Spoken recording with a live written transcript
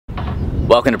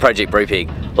Welcome to Project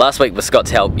Brupeg. Last week with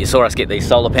Scott's help you saw us get these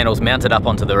solar panels mounted up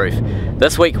onto the roof.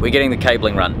 This week we're getting the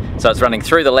cabling run, so it's running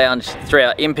through the lounge, through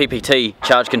our MPPT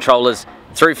charge controllers,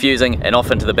 through fusing and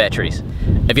off into the batteries.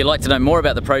 If you'd like to know more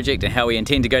about the project and how we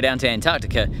intend to go down to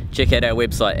Antarctica, check out our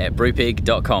website at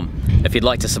brupeg.com. If you'd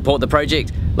like to support the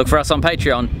project, look for us on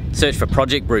Patreon, search for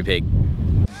Project Brupeg.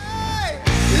 Hey,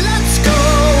 let's go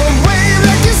away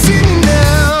like you see me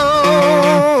now.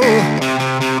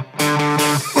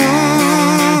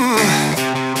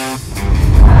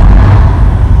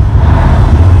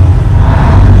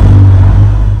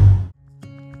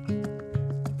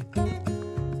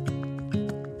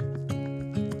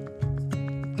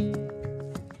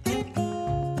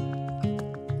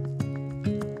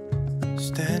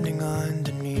 Standing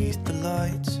underneath the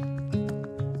lights,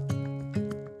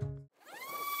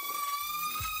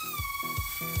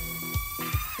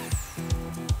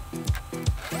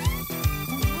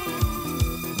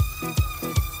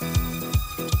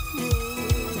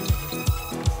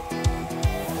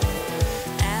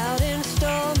 out in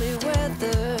stormy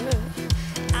weather,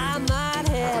 I might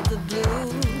have the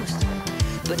blues,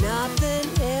 but nothing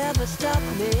ever stopped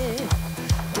me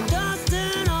from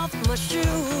dusting off my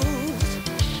shoes.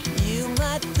 You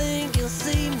might think you'll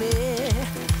see me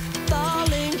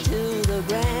falling to the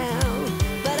ground,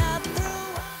 but I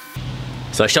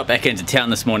threw. So I shot back into town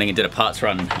this morning and did a parts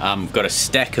run. Got a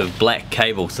stack of black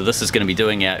cable, so this is going to be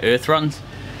doing our earth runs.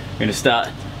 We're going to start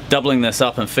doubling this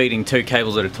up and feeding 2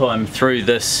 cables at a time through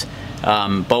this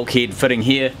bulkhead fitting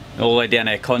here, all the way down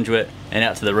our conduit and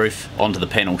out to the roof onto the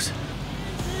panels.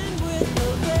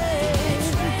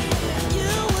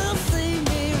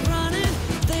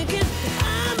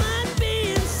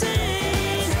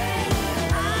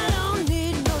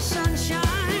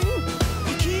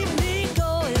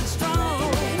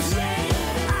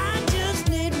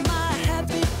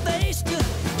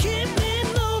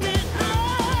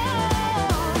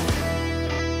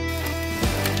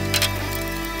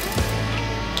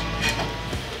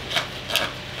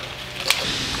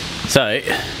 So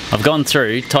I've gone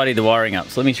through, tidied the wiring up,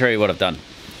 so let me show you what I've done.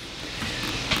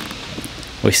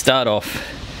 We start off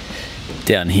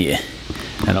down here,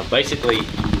 and I've basically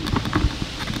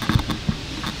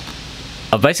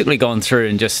gone through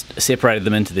and just separated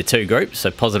them into the 2 groups, so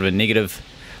positive and negative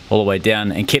all the way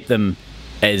down, and kept them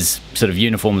as sort of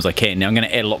uniform as I can. Now I'm going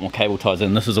to add a lot more cable ties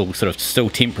in. This is all sort of still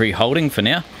temporary holding for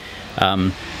now,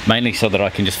 mainly so that I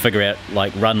can just figure out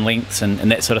like run lengths and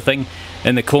that sort of thing.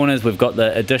 In the corners we've got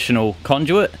the additional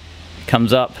conduit,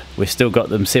 comes up, we've still got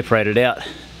them separated out. It's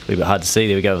a little bit hard to see,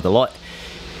 there we go with the light.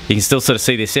 You can still sort of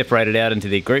see they're separated out into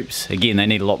their groups. Again, they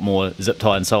need a lot more zip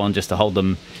tie and so on just to hold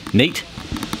them neat.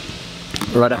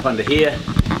 Right up under here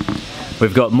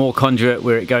we've got more conduit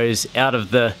where it goes out of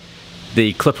the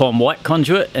clip-on white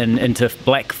conduit and into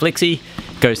black flexi,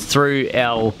 goes through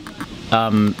our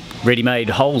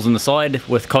ready-made holes in the side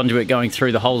with conduit going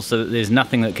through the holes so that there's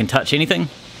nothing that can touch anything.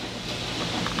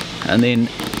 And then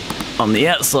on the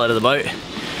outside of the boat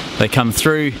they come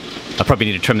through. I probably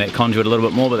need to trim that conduit a little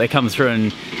bit more, but they come through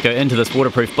and go into this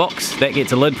waterproof box. That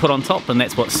gets a lid put on top, and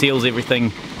that's what seals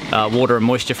everything, water and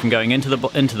moisture, from going into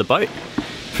the boat.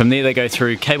 From there they go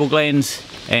through cable glands,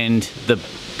 and that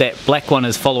black one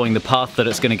is following the path that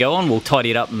it's going to go on. We'll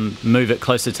tidy it up and move it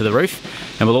closer to the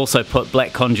roof, and we'll also put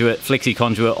black conduit, flexi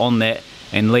conduit on that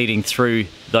and leading through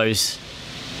those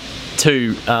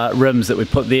 2 rims that we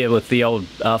put there with the old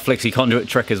flexi conduit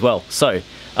trick as well. So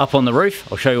up on the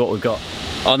roof, I'll show you what we've got.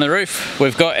 On the roof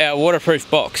we've got our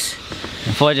waterproof box.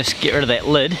 If I just get rid of that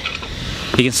lid,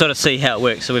 you can sort of see how it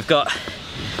works. So we've got,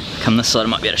 come this side, I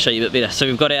might be able to show you a bit better. So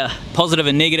we've got our positive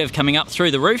and negative coming up through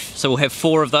the roof, so we'll have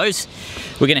 4 of those.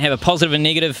 We're going to have a positive and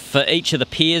negative for each of the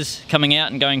pairs coming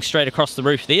out and going straight across the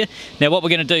roof there. Now what we're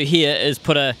going to do here is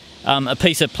put a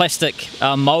piece of plastic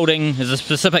moulding. There's a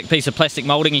specific piece of plastic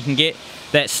moulding you can get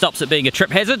that stops it being a trip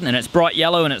hazard, and it's bright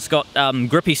yellow and it's got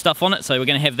grippy stuff on it, so we're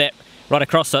going to have that right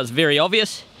across so it's very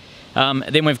obvious.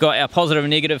 Then we've got our positive and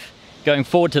negative going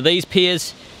forward to these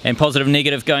pairs, and positive and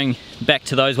negative going back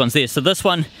to those ones there. So this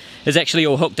one is actually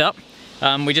all hooked up.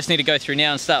 We just need to go through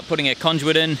now and start putting our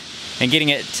conduit in and getting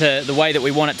it to the way that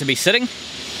we want it to be sitting.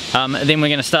 And then we're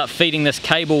going to start feeding this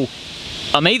cable.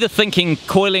 I'm either thinking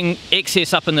coiling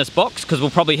excess up in this box because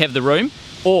we'll probably have the room,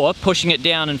 or pushing it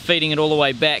down and feeding it all the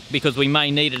way back because we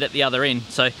may need it at the other end.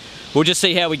 So we'll just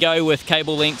see how we go with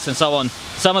cable lengths and so on.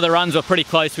 Some of the runs were pretty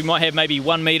close. We might have maybe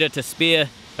 1 meter to spare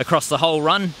across the whole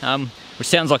run, which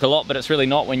sounds like a lot, but it's really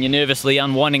not when you're nervously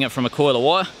unwinding it from a coil of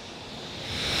wire.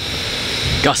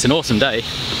 Gosh, an awesome day.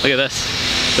 Look at this.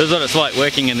 This is what it's like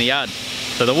working in the yard.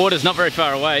 So the water's not very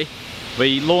far away.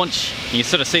 We launch, you can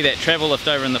sort of see that travel lift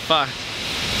over in the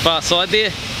far side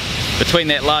there, between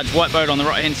that large white boat on the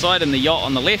right hand side and the yacht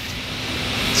on the left.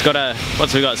 It's got a,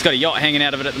 what's we got? It's got a yacht hanging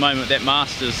out of it at the moment. That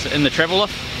mast is in the travel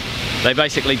lift. They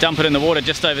basically dump it in the water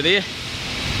just over there,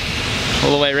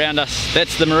 all the way around us.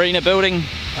 That's the marina building,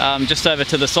 just over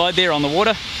to the side there on the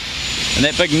water. And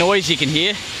that big noise you can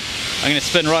hear, I'm going to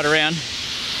spin right around.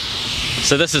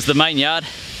 So this is the main yard.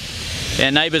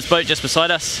 Our neighbour's boat just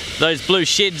beside us. Those blue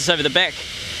sheds over the back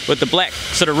with the black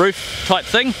sort of roof type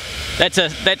thing,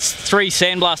 that's 3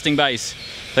 sandblasting bays.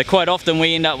 So quite often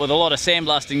we end up with a lot of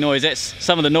sandblasting noise. That's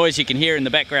some of the noise you can hear in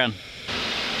the background.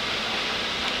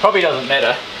 Probably doesn't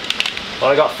matter, but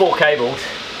I got 4 cables,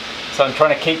 so I'm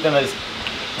trying to keep them as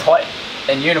tight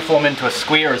and uniform into a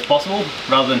square as possible,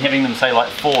 rather than having them say like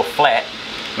 4 flat,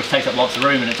 which takes up lots of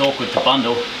room and it's awkward to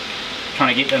bundle.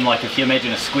 Trying to get them like if you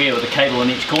imagine a square with a cable in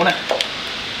each corner.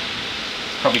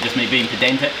 It's probably just me being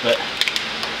pedantic, but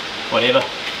whatever.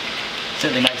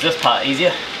 Certainly makes this part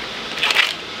easier.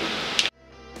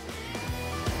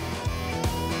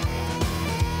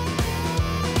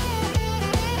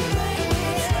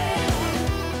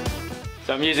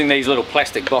 So I'm using these little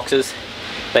plastic boxes.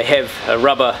 They have a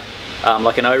rubber,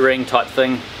 like an O-ring type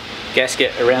thing,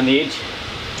 gasket around the edge,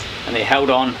 and they're held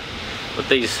on with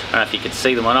these, I don't know if you can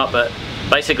see them or not, but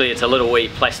basically it's a little wee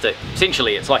plastic,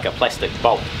 essentially it's like a plastic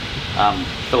bolt,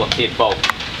 Phillips head bolt.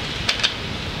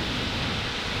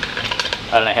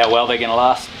 I don't know how well they're going to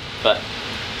last, but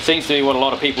seems to be what a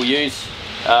lot of people use.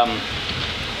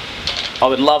 I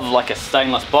would love like a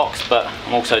stainless box, but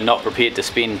I'm also not prepared to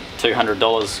spend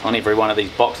 $200 on every one of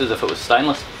these boxes if it was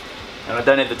stainless, and I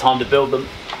don't have the time to build them.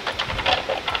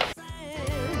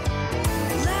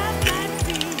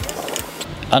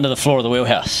 Under the floor of the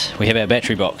wheelhouse we have our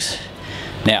battery box.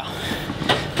 Now,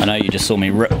 I know you just saw me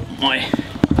rip my,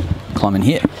 climb in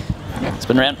here,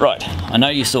 spin around, right, I know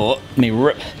you saw me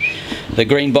rip the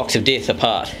green box of death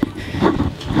apart,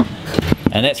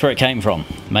 and that's where it came from.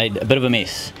 Made a bit of a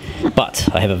mess, but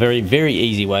I have a very, very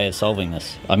easy way of solving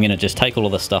this. I'm going to just take all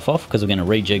of this stuff off because we're going to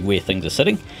rejig where things are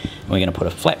sitting, and we're going to put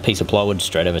a flat piece of plywood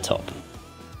straight over top.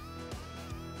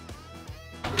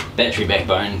 Battery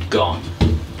backbone gone.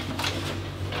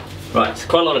 Right,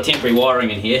 quite a lot of temporary wiring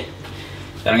in here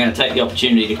that I'm going to take the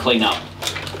opportunity to clean up.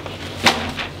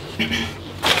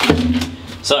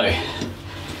 So,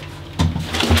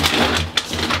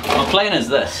 my plan is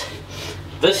this.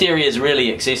 This area is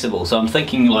really accessible, so I'm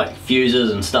thinking like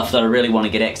fuses and stuff that I really want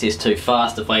to get access to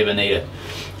fast if I ever need it.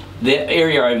 That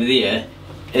area over there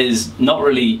is not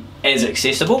really as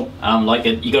accessible.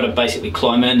 You got to basically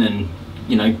climb in and,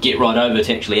 you know, get right over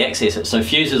to actually access it. So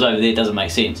fuses over there doesn't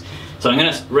make sense. So I'm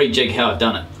going to rejig how I've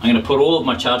done it. I'm going to put all of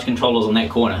my charge controllers on that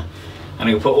corner. I'm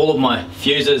going to put all of my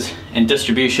fuses and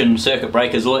distribution, circuit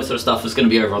breakers, all that sort of stuff is going to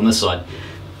be over on this side.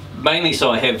 Mainly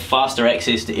so I have faster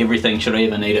access to everything should I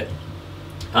ever need it.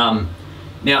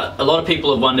 Now, a lot of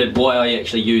people have wondered why I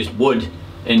actually used wood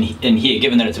in here,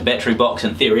 given that it's a battery box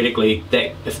and theoretically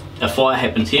that if a fire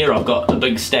happens here, I've got a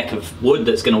big stack of wood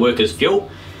that's going to work as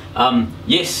fuel.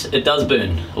 Yes, it does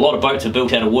burn. A lot of boats are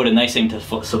built out of wood and they seem to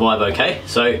survive okay.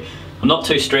 So I'm not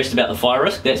too stressed about the fire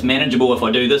risk. That's manageable if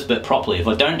I do this bit properly. If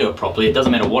I don't do it properly, it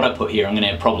doesn't matter what I put here, I'm going to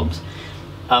have problems.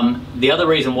 The other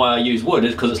reason why I use wood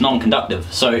is because it's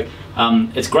non-conductive. So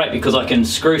it's great because I can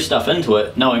screw stuff into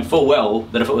it knowing full well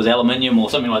that if it was aluminium or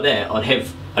something like that, I'd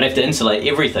have to insulate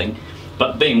everything.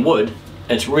 But being wood,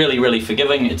 it's really, really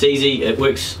forgiving, it's easy, it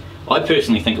works. I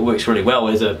personally think it works really well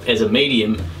as a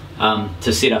medium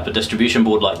to set up a distribution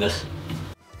board like this.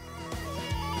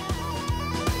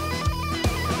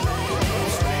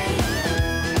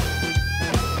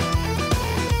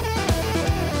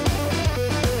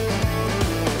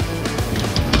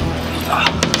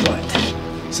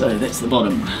 So that's the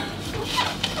bottom.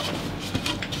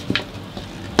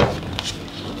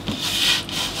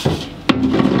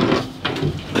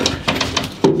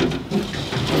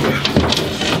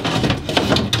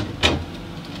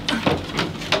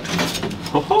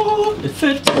 Oh, it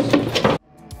fits.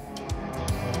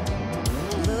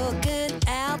 Looking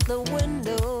out the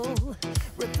window,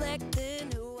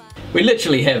 reflecting who I... We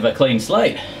literally have a clean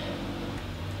slate.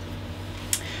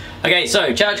 Okay,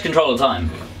 so charge controller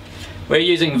time. We're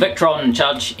using Victron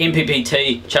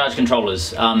MPPT charge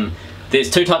controllers. There's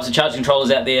 2 types of charge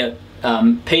controllers out there.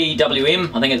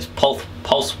 PWM, I think it's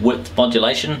pulse width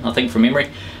modulation, I think from memory,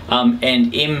 and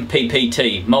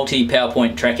MPPT, multi-power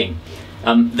point tracking.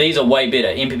 These are way better.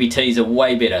 MPPTs are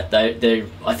way better.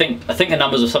 I think the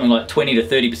numbers are something like 20 to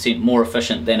 30% more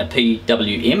efficient than a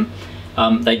PWM.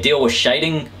 They deal with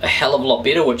shading a hell of a lot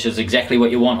better, which is exactly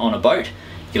what you want on a boat.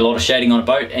 You get a lot of shading on a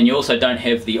boat, and you also don't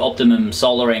have the optimum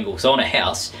solar angle. So on a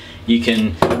house, you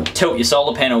can tilt your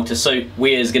solar panel to suit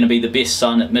where is going to be the best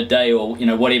sun at midday, or you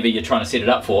know, whatever you're trying to set it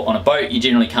up for. On a boat, you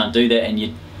generally can't do that, and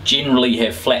you generally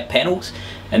have flat panels,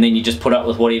 and then you just put up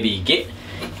with whatever you get.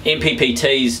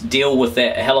 MPPTs deal with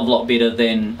that a hell of a lot better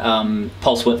than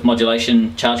pulse width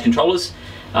modulation charge controllers,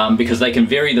 because they can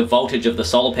vary the voltage of the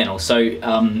solar panel. So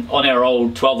on our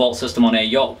old 12 volt system on our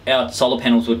yacht, our solar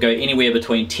panels would go anywhere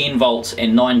between 10 volts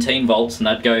and 19 volts, and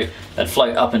they'd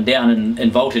float up and down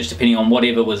in voltage depending on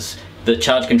whatever was the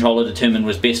charge controller determined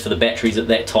was best for the batteries at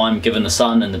that time, given the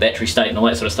sun and the battery state and all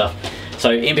that sort of stuff. So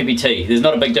MPPT, there's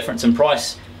not a big difference in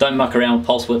price. Don't muck around with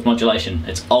pulse width modulation,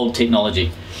 it's old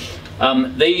technology.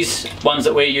 These ones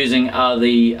that we're using are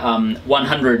the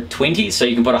 120, so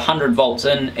you can put 100 volts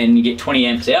in and you get 20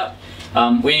 amps out.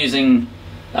 We're using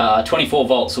 24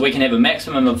 volts, so we can have a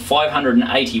maximum of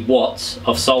 580 watts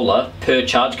of solar per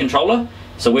charge controller.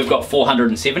 So we've got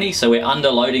 470, so we're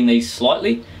underloading these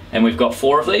slightly, and we've got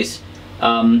 4 of these.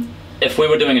 If we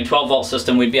were doing a 12 volt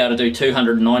system, we'd be able to do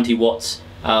 290 watts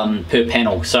per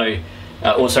panel. So,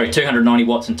 290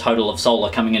 watts in total of solar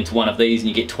coming into one of these, and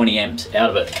you get 20 amps out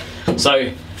of it. So,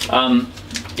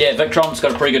 yeah, Victron's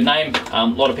got a pretty good name. A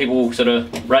lot of people sort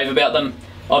of rave about them.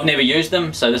 I've never used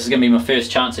them, so this is going to be my first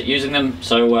chance at using them.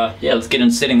 So, yeah, let's get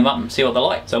into setting them up and see what they're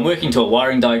like. So I'm working to a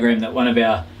wiring diagram that one of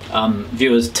our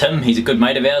viewers, Tim, he's a good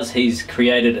mate of ours, he's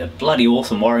created a bloody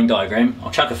awesome wiring diagram. I'll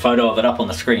chuck a photo of it up on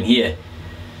the screen here.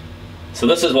 So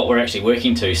this is what we're actually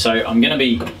working to. So I'm going to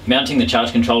be mounting the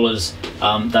charge controllers.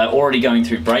 They're already going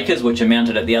through breakers, which are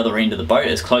mounted at the other end of the boat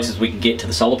as close as we can get to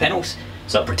the solar panels.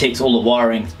 So it protects all the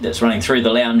wiring that's running through the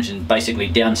lounge and basically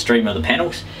downstream of the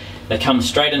panels. They come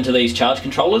straight into these charge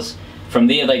controllers. From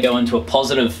there they go into a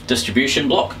positive distribution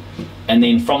block, and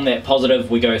then from that positive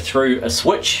we go through a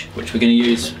switch, which we're going to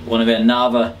use one of our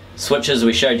Nava switches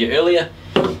we showed you earlier.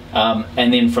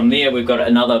 And then from there we've got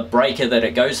another breaker that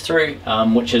it goes through,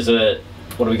 which is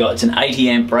what do we got? It's an 80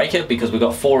 amp breaker, because we've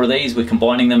got 4 of these. We're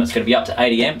combining them, it's going to be up to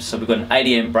 80 amps, so we've got an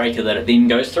 80 amp breaker that it then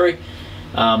goes through,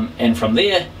 and from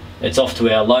there it's off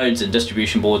to our loads and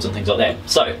distribution boards and things like that.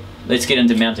 So let's get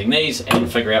into mounting these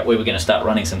and figure out where we're going to start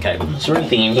running some cable. Is there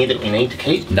anything in here that we need to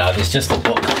keep? No, there's just the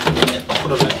book.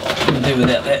 What about What do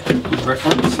without that? good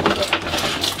reference?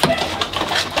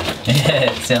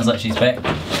 Yeah, it sounds like she's back.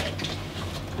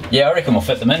 Yeah, I reckon we'll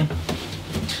fit them in.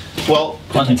 Well,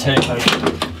 1, 2,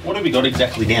 what have we got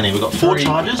exactly down here? We've got 4 3.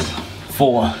 chargers.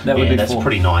 4. That would be that's 4.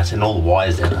 pretty nice, and all the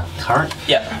wires down are current.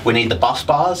 Yeah. We need the bus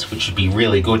bars, which would be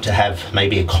really good to have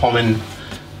maybe a common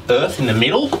earth in the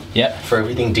middle. Yeah. For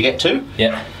everything to get to.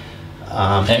 Yeah.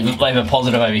 Leave a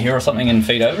positive over here or something and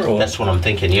feed over, or? That's what I'm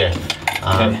thinking, yeah.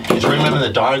 Okay. Just remember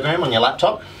the diagram on your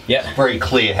laptop? Yeah. Very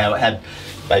clear how it had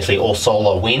basically all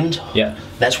solar wind. Yeah.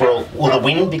 That's where will the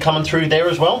wind be coming through there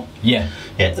as well? Yeah.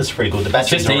 Yeah, that's pretty good. The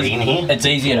battery's already in here. It's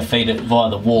easier to feed it via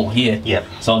the wall here. Yep.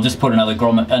 So I'll just put another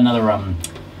cable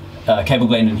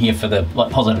gland in here for the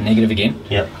positive and negative again.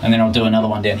 Yep. And then I'll do another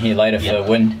one down here later for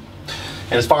wind.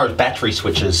 And as far as battery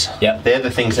switches, Yep. they're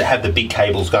the things that have the big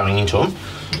cables going into them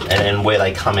and where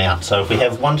they come out. So if we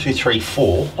have 1, 2, 3,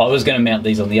 4. I was going to mount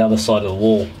these on the other side of the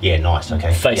wall. Yeah, nice,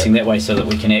 okay. Facing that way so that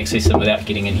we can access them without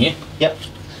getting in here. Yep.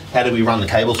 How do we run the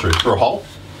cable through? Through a hole?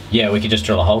 Yeah, we could just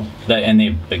drill a hole. And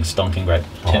they're big stonking great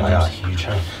terminals. Oh, they are huge,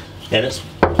 hey? Yeah, that's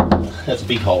a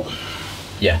big hole.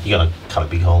 Yeah. You gotta cut a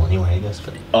big hole anyway, I guess.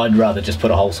 But I'd rather just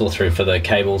put a hole saw through for the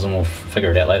cables and we'll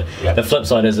figure it out later. Yep. The flip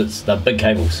side is they're big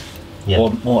cables.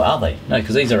 Yep. Or are they? No,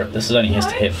 because this is only has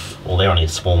to have. Well, they're only a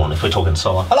small one if we're talking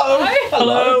solar. Hello.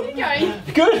 Hello. How's it going?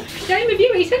 Good. Going with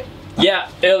you, Ethan? Yeah,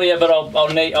 earlier, but I'll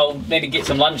need to get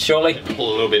some lunch shortly. Pull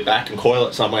a little bit back and coil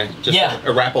it somewhere. Just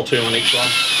a wrap or 2 on each one.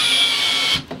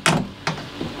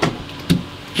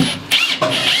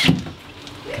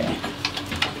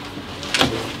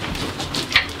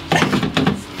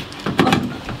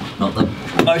 Not the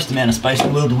most amount of space in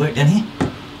the world to work down here.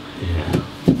 Yeah.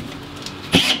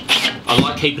 I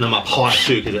like keeping them up high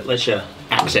too, because it lets you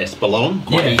access below them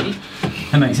quite easy.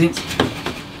 That makes sense.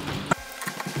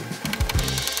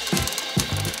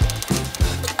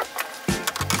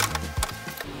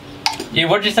 Yeah,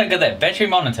 what did you think of that battery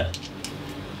monitor?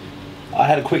 I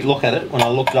had a quick look at it when I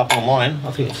looked it up online.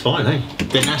 I think it's fine, eh?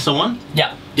 The NASA one?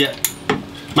 Yeah. Yeah.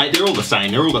 Mate, they're all the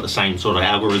same. They're all got the same sort of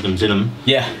algorithms in them.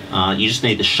 Yeah. You just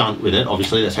need the shunt with it.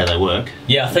 Obviously, that's how they work.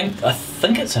 Yeah, I think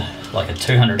it's like a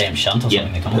 200 amp shunt or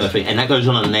something. That comes perfect. And that goes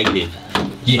on a negative.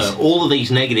 Yes. So all of these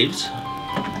negatives.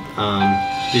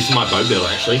 This is my boat builder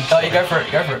actually. Oh, yeah, go for it.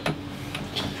 Go for it.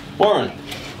 Warren.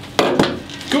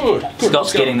 Good.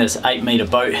 Scott's getting this 8 metre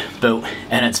boat built,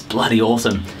 and it's bloody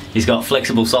awesome. He's got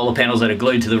flexible solar panels that are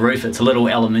glued to the roof. It's a little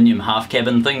aluminium half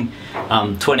cabin thing.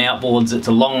 Twin outboards. It's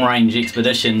a long range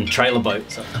expedition trailer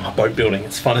boat. So. Oh, boat building,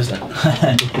 it's fun, isn't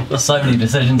it? So many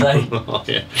decisions, eh? Oh,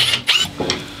 yeah.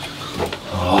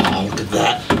 Oh, look at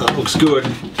that. That looks good.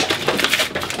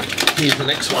 Here's the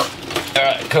next one.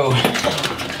 Alright, cool.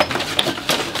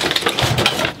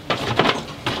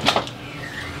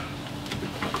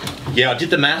 Yeah, I did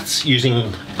the maths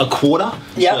using a quarter.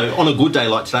 Yep. So on a good day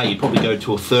like today, you'd probably go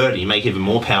to a 30, make even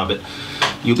more power, but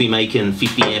you'll be making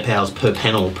 50 amp hours per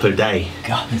panel per day.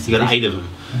 God, that's You got 8 of them.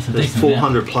 That's a There's decent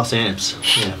 400 plus amps.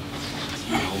 Yeah.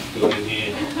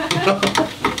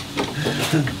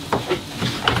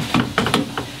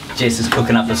 Jess is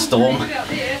cooking up a storm.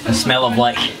 The smell of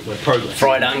like Progress.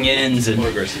 fried onions and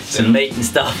Progress is some meat and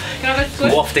stuff Can I have a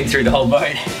switch? wafting through the whole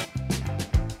boat.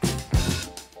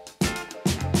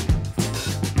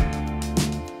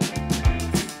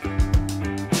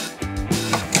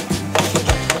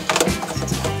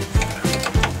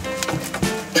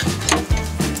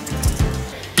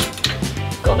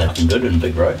 God, that's looking good in a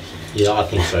big row. Yeah, I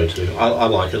think so too. I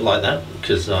like it like that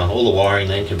because all the wiring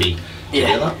then can be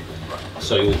together.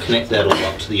 So you'll connect that all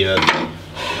up to the earth.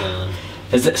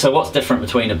 Is it, so what's different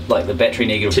between like the battery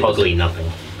negative Typically positive?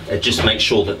 nothing. It just makes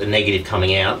sure that the negative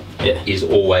coming out Yeah. is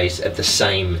always at the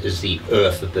same as the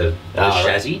earth of the Ah, right.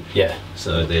 chassis. Yeah.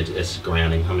 So that it's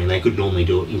grounding. I mean, they could normally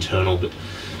do it internal, but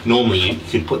normally you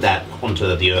could put that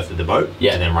onto the earth of the boat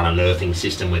Yeah. and then run an earthing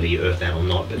system whether you earth that or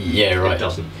not. But Yeah, right. It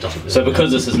doesn't So really because matter.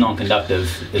 this is non-conductive,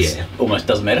 it Yeah. almost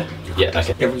doesn't matter? Yeah,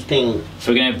 okay. Everything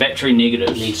So we're going to have battery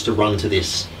negatives. needs to run to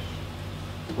this.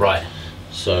 Right.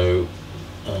 So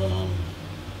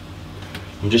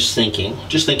I'm just thinking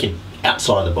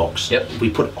outside the box. Yep. If we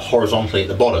put it horizontally at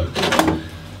the bottom,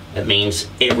 it means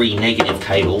every negative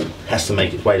cable has to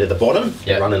make its way to the bottom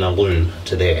Yep. and run in a loom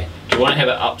to there. Do you want to have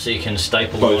it up so you can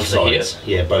staple Both onto sides.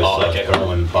 here? Yeah, both Oh, sides. okay, Put cool.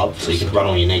 them above so you can run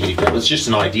all your negative cables. It's just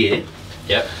an idea.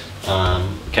 Yep.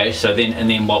 Okay, so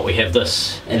then what we have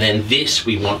this. And then this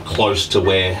we want close to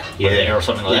where there or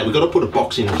something like yeah, that. we've got to put a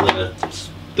box in for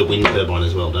the wind turbine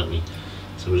as well, don't we?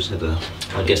 So we just have to,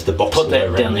 I guess, the box Put that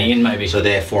will go down around the there. end maybe. So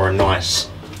therefore a nice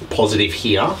positive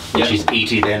here, which Yep. is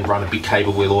easy to then run a big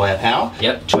cable with all our power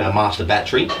Yep. to our master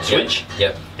battery switch,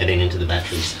 Yep. and then into the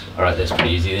batteries. Alright, that's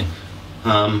pretty easy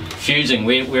then. Fusing,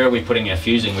 where are we putting our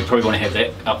fusing? We probably want to have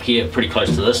that up here pretty close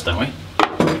to this, don't we?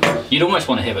 You'd almost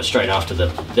want to have it straight after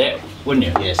that, wouldn't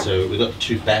you? Yeah, so we've got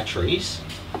 2 batteries,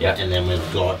 Yeah. and then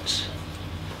we've got.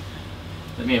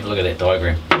 Let me have a look at that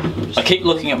diagram. I keep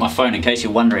looking at my phone in case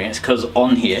you're wondering. It's because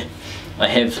on here I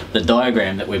have the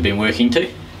diagram that we've been working to.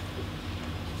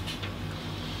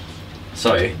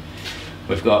 So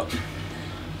we've got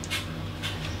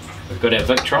our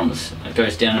Victrons. It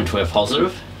goes down into our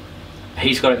positive.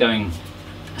 He's got it going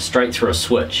straight through a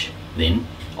switch, then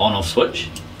on-off switch,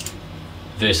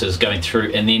 versus going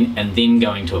through and then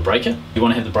going to a breaker. You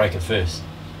want to have the breaker first,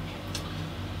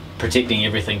 protecting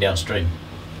everything downstream.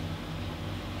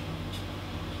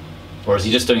 Or is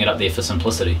he just doing it up there for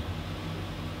simplicity?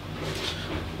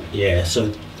 Yeah,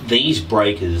 so these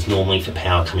breakers normally for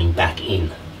power coming back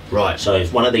in. Right. So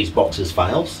if one of these boxes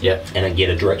fails, Yep. and it get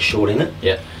a direct short in it,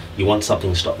 Yeah. you want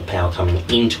something to stop the power coming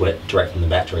into it direct from the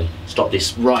battery. Stop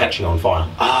this Right. catching on fire.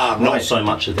 Ah, Not right. so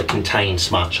much of the contained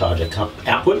smart charger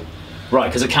output. Right,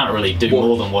 because it can't really do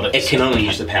more than what It it's... can only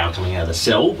use the power coming out of the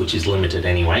cell, which is limited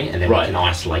anyway, and then we Right. can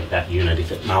isolate that unit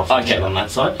if it malfunctions Okay. on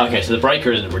that side. Okay, so the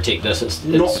breaker isn't to protect this, it's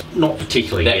Not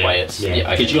particularly. that yeah. way it's- yeah,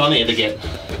 okay. Because you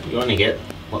only get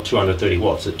what 230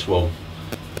 watts at 12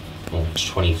 or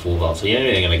 24 volts. So you're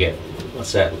only going to get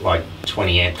what's that, like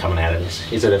 20 amp coming out of this.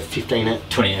 Is it a 15 amp?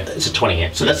 20 amp. It's a 20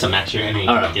 amp. So that's the max you're only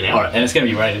going to get out. Alright, and it's going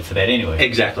to be rated for that anyway.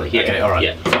 Exactly. Yeah. Okay, alright,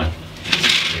 Yeah. fine.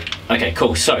 Okay,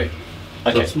 cool, so... So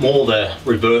Okay. it's more the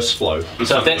reverse flow. If So if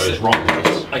something that's goes the- wrong with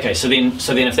this. Okay, so then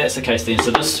if that's the case then,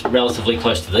 so this relatively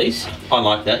close to these, I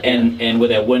like that. and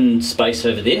with our wind space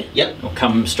over there, Yep. we'll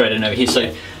come straight in over here.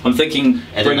 So I'm thinking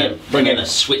And bring then a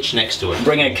switch next to it.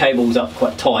 our cables up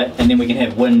quite tight, and then we can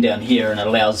have wind down here, and it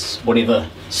allows whatever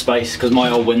space, because my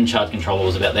old wind charge controller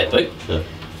was about that big, Yeah.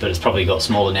 but it's probably got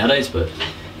smaller nowadays, but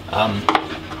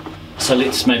so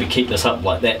let's maybe keep this up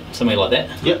like that, somewhere like that.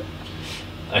 Yep.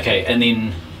 Okay, and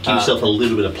then Give yourself a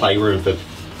little bit of playroom for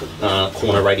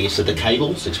corner radius of the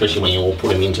cables, especially when you all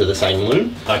put them into the same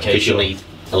loom. Okay, Because sure. you'll need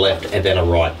a left and then a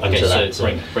right Okay, into so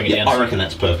that. bring it yeah, down. I reckon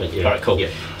that's perfect. Yeah. all right, cool. Yeah.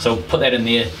 So we'll put that in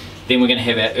there. Then we're going to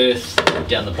have our earth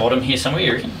down the bottom here somewhere,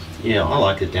 you reckon? Yeah, I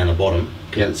like it down the bottom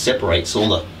because it separates all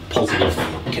the positive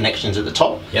connections at the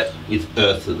top Yep. with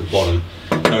earth at the bottom,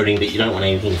 noting that you don't want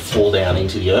anything to fall down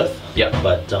into the earth. Yep.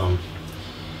 But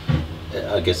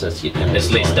I guess that's your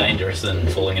It's less dangerous than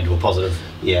falling into a positive.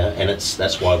 Yeah, and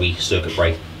that's why we circuit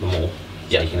break them all. So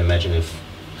Yeah. you can imagine if.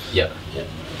 Yeah. Yeah.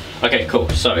 Okay, cool.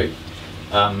 So,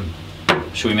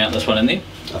 should we mount this one in there?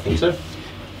 I think so.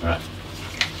 All right.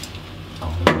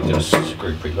 Oh, we got a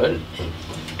screw preloaded.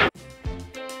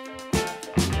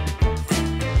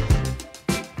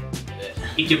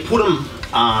 If you put them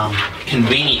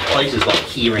convenient places like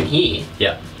here and here,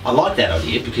 Yeah. I like that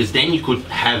idea because then you could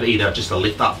have either just a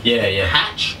lift up Yeah, yeah.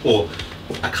 hatch or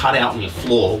a cutout in your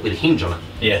floor with a hinge on it.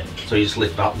 Yeah. So you just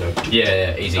lift up and go.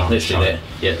 Yeah, easy. Let's do that.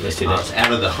 Yeah, let's do that. It's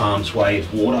out of the harm's way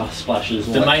of water splashes.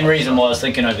 The main reason why I was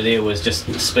thinking over there was just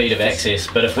the speed of access,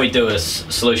 but if we do a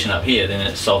solution up here, then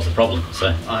it solves the problem.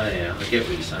 So. Oh yeah, I get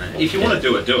what you're saying. If you want to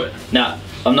do it, do it. No,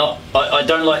 I'm not. I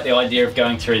don't like the idea of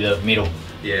going through the metal.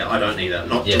 Yeah, I don't either.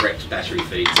 Not Yeah. direct battery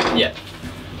feeds. Yeah.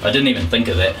 I didn't even think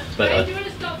of that, but Hey, do you want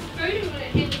to stop for food or want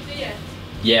to end the video?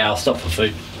 yeah, I'll stop for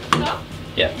food. Stop?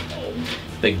 Yeah.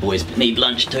 Big boys need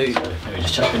lunch too. Maybe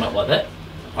just chuck them up like that.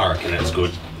 I reckon that's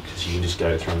good because you can just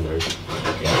go through and go.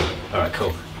 Yeah. All right,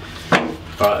 cool. All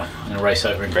right, I'm gonna race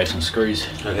over and grab some screws.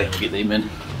 Okay. We'll get them in.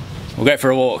 We'll go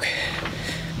for a walk,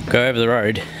 go over the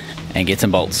road, and get some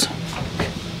bolts.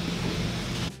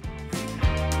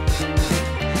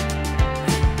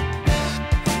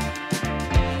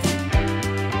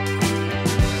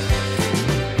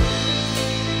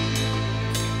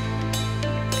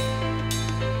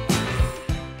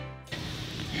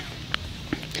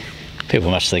 People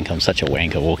must think I'm such a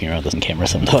wanker walking around with this camera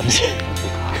sometimes.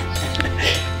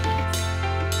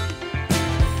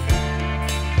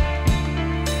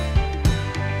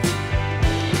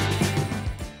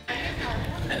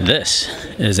 This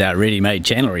is our ready-made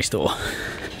chandlery store.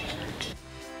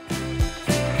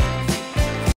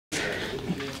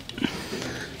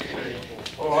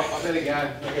 Alright, I better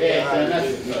go. Yeah,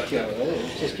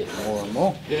 just getting more and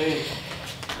more.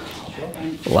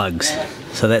 Lugs.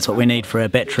 So that's what we need for our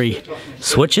battery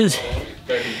switches.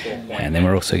 And then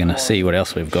we're also going to see what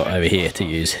else we've got over here to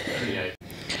use.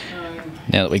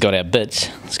 Now that we got our bits,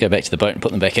 let's go back to the boat and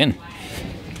put them back in.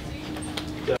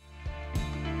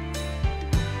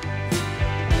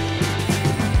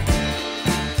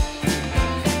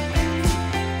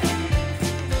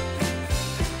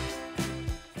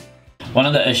 One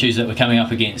of the issues that we're coming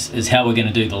up against is how we're going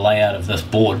to do the layout of this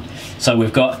board. So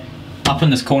we've got up in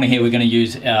this corner here, we're going to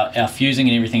use our fusing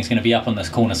and everything's going to be up on this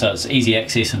corner, so it's easy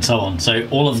access and so on. So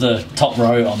all of the top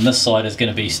row on this side is going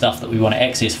to be stuff that we want to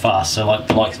access fast, so like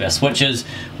the likes of our switches,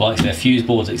 the likes of our fuse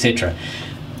boards, etc.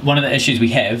 One of the issues we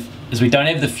have is we don't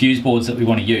have the fuse boards that we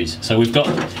want to use. So we've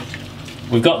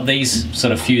got these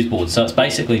sort of fuse boards, so it's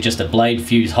basically just a blade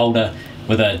fuse holder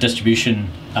with a distribution,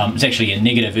 it's actually a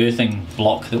negative earthing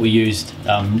block that we used,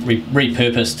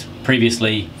 repurposed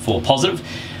previously for positive.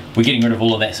 We're getting rid of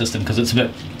all of that system because it's a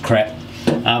bit crap.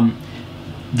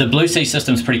 The Blue Sea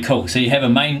system is pretty cool. So you have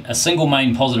a single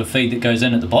main positive feed that goes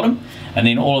in at the bottom, and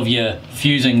then all of your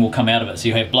fusing will come out of it. So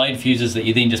you have blade fuses that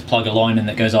you then just plug a line in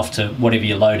that goes off to whatever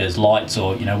your load is, lights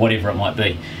or whatever it might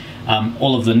be.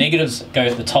 All of the negatives go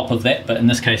at the top of that, but in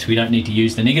this case we don't need to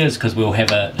use the negatives because we'll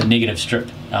have a negative strip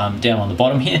down on the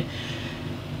bottom here.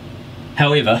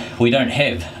 However, we don't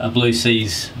have a Blue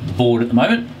Seas board at the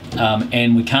moment,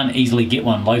 and we can't easily get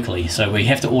one locally, so we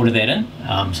have to order that in,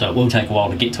 so it will take a while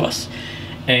to get to us.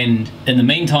 And in the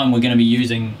meantime, we're going to be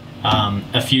using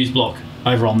a fuse block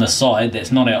over on this side.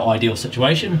 That's not our ideal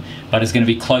situation, but it's going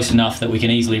to be close enough that we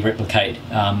can easily replicate.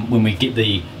 When we get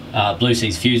the Blue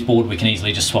Seas fuse board, we can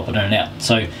easily just swap it in and out.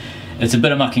 So it's a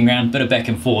bit of mucking around, a bit of back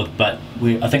and forth, but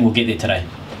I think we'll get there today.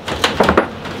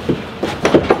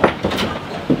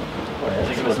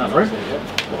 Enough room?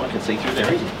 Well, I can see through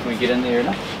there easy. Can we get in there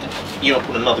enough? You want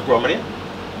to put another grommet in?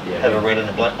 Yeah. Have a red and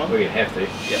a black one? We're going to have to.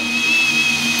 Yeah.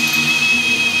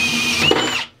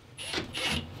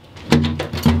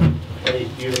 Hey,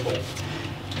 beautiful.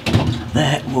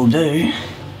 That will do.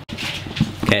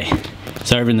 Okay,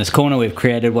 so over in this corner we've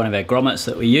created one of our grommets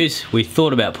that we use. We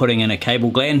thought about putting in a cable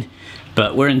gland,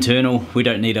 but we're internal, we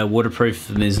don't need a waterproof,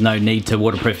 and there's no need to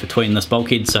waterproof between this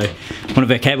bulkhead, so one of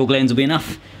our cable glands will be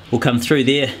enough. We'll come through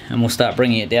there and we'll start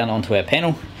bringing it down onto our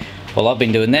panel. While I've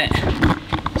been doing that,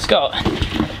 Scott,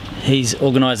 he's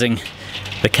organising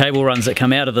the cable runs that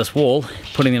come out of this wall,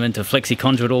 putting them into flexi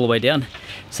conduit all the way down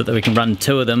so that we can run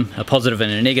two of them, a positive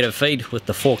and a negative feed with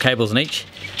the 4 cables in each,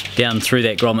 down through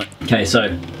that grommet. Okay, so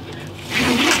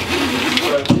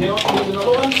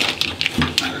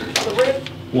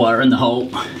wire in the hole,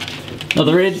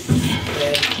 another red.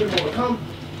 And 2 more to come.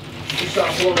 You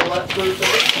start pulling all that through for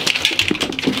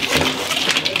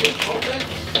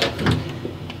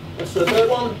That's the 3rd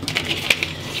one.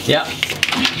 Yep.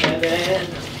 And then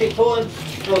Keep pulling.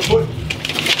 Another foot.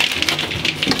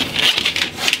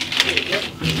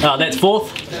 Oh, that's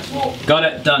fourth? That's 4. Got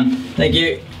it, done. Thank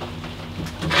you.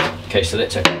 Okay, so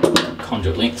that's a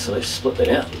conduit length, so let's split that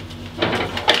out.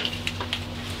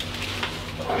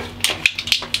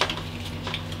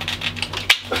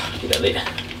 Get that there.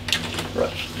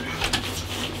 Right.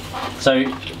 So,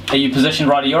 are you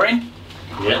positioned right at your end?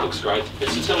 Yeah, it looks great.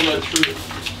 This is going to go through.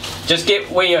 Just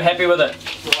get where you're happy with it.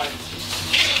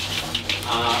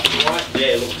 Right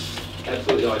there looks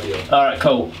absolutely ideal. Alright,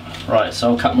 cool. Right, so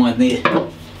I'll cut mine there.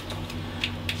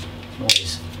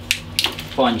 Always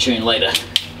fine tune later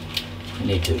if we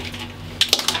need to.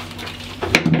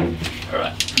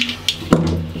 Alright.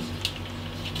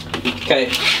 Okay,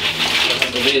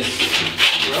 so there's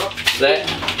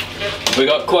that. We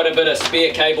got quite a bit of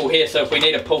spare cable here, so if we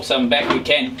need to pull some back, we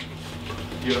can.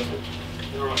 Beautiful.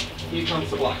 Alright, here comes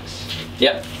the blacks.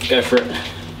 Yep, go for it.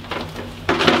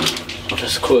 I'll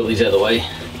just coil these out of the way.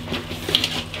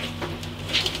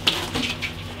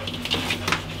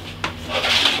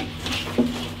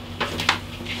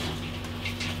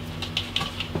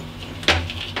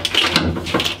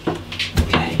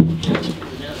 Okay.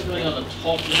 Now it's going on the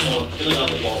top or going on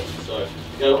the bottom, so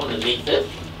go underneath it.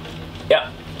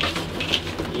 Yep.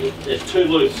 There's 2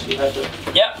 loops, you have to.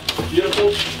 Yep.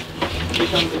 Beautiful. Here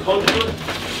comes the conduit.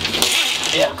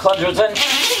 Yep, conduit's in.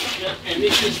 Yeah, and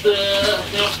this is the.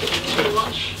 Now it's getting too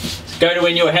much. Go to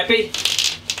when you're happy.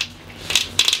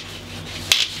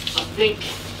 I think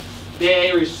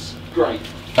there is great.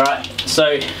 Alright,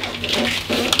 so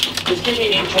Just give me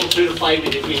an inch or 2 to play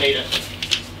with if you need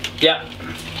it. yep,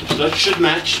 So it should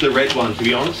match the red one, to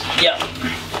be honest. yep.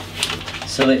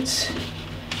 So let's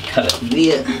cut it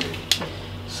there.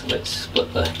 So let's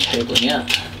split the cabling out.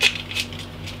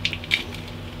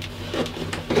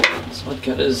 Slide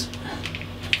cutters.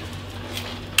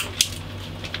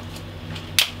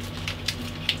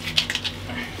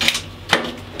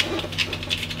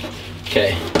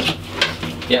 Okay.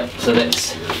 Yep, so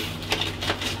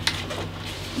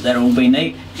that'll be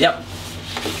neat. Yep.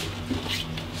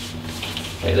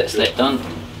 Okay, that's that done.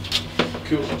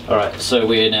 Cool. Alright, so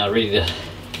we're now ready to.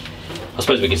 I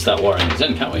suppose we can start wiring these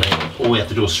in, can't we? All we have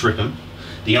to do is strip them.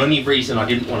 The only reason I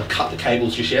didn't want to cut the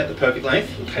cables just yet, the perfect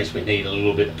length, in case we need a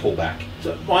little bit of pullback.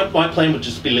 So my plan would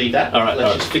just be leave that. Alright,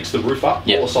 Let's just fix the roof up,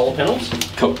 all the solar panels.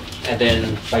 Cool. And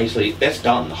then basically that's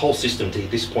done. The whole system to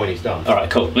this point is done. Alright,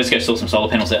 cool. Let's go sort some solar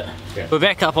panels out. Yeah. We're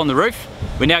back up on the roof.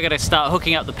 We're now going to start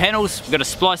hooking up the panels. We've got to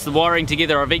splice the wiring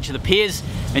together of each of the pairs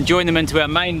and join them into our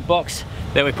main box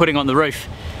that we're putting on the roof.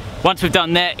 Once we've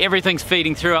done that, everything's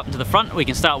feeding through up to the front. We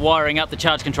can start wiring up the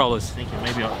charge controllers. Thinking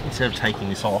maybe instead of taking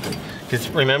this off, because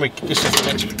remember this is the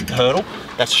next hurdle,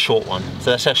 that's a short one.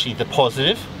 So that's actually the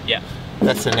positive. Yeah.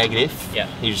 That's the negative. Yeah.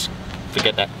 You just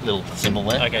forget that little symbol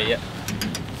there. Okay, yeah.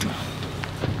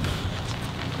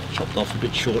 Chopped off a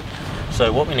bit short.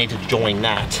 So what we need to join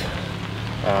that,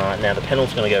 now the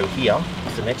panel's going to go here,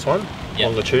 it's the next one,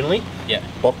 longitudinally. Yeah.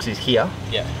 Box is here.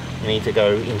 Yeah. You need to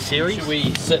go in series. Should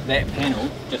we sit that panel,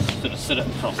 just sort of sit it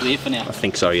across there for now? I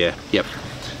think so, yeah. Yep.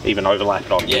 Even overlap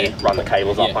it on here, run the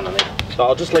cables up underneath. So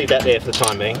I'll just leave that there for the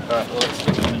time being. Alright, well let's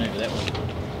maneuver that one.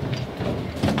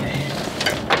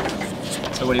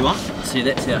 So what do you want? See,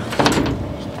 that's our,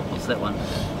 what's that one?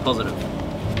 Positive.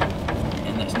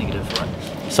 And that's negative,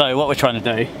 right? So what we're trying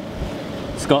to do,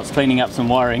 Scott's cleaning up some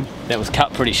wiring that was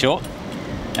cut pretty short.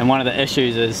 And one of the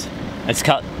issues is it's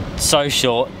cut so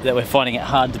short that we're finding it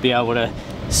hard to be able to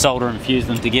solder and fuse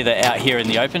them together out here in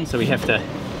the open. So we have to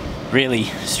really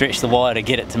stretch the wire to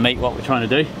get it to meet what we're trying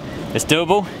to do. It's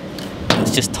doable,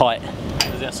 it's just tight.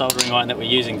 This is our soldering iron that we're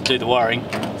using to do the wiring.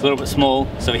 It's a little bit small,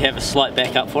 so we have a slight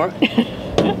backup for it.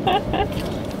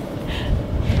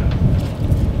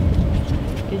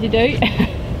 Did you do?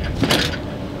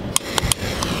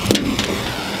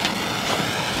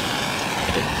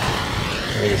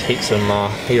 We just heat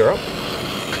some here up.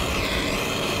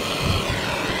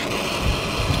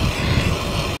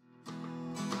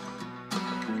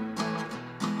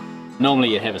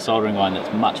 Normally you'd have a soldering iron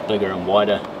that's much bigger and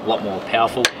wider, a lot more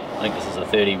powerful. I think this is a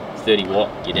 30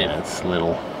 watt. You'd have It's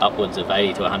little. upwards of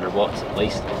 80 to 100 watts at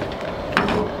least.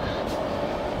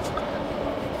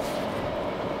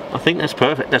 I think that's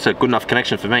perfect. That's a good enough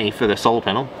connection for me for the solar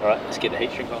panel. Alright, let's get the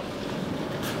heat shrink on.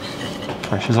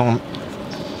 Pressure's on.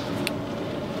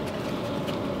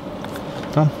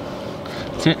 Done.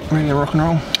 That's it. Ready to rock and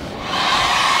roll.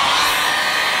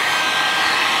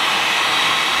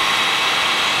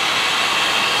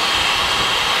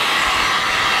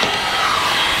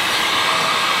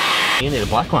 You need a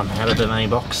black one out of the main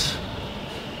box.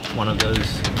 One of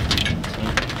those.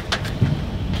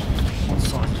 What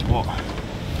size is what?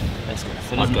 That's gonna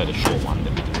fit. I'd go the short one,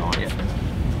 that'd be nice.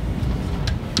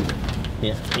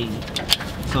 Yeah, easy.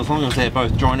 So as long as they're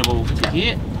both joinable to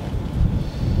here.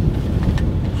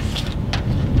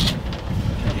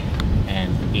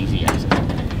 And easy access.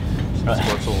 That's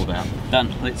what it's all about.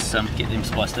 Done. Let's get them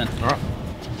spliced in. Alright.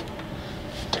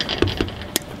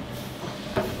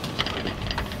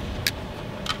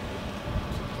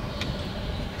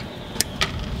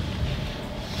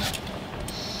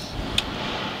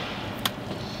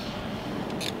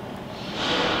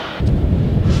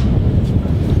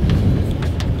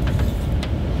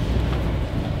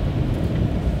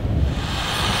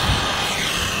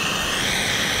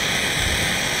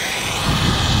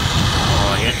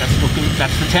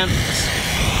 That's the temp. That's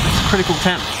a critical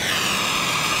temp.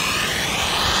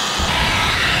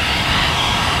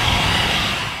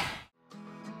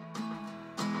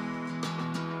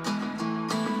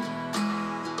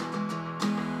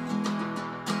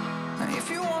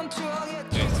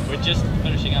 We're just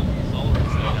finishing up the solar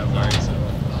installation.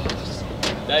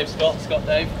 Dave, Scott,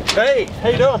 Dave. Hey, how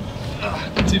you doing?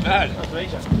 Not too bad. Nice to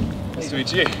meet you. Nice to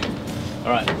meet you.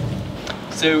 Alright.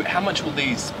 So how much will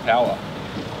these power?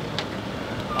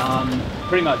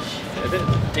 Pretty much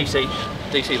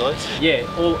DC lights? yeah,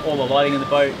 all the lighting in the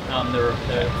boat,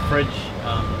 the fridge,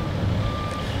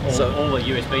 all the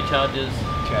USB chargers.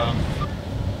 Okay.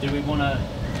 Do we want to,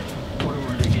 what do we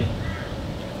want to do here?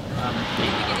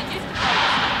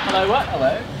 Hello, what?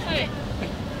 Hello. Hey,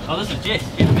 Oh, this is Jess.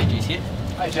 You haven't met Jess yet.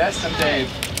 Hi Jess, I'm Dave.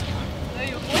 know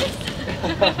your voice?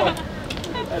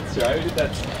 That's right,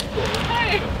 that's cool.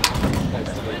 Hey,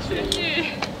 Nice to meet you. you.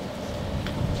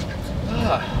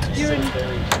 You're in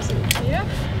very impressive.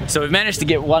 Yeah. So we've managed to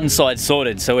get one side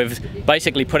sorted. So we've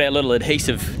basically put our little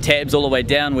adhesive tabs all the way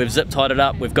down. We've zip tied it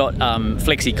up. We've got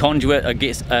flexi conduit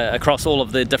across all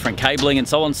of the different cabling and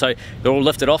so on. So they're all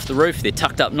lifted off the roof. They're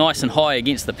tucked up nice and high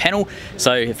against the panel.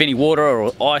 So if any water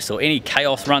or ice or any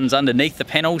chaos runs underneath the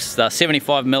panels, they're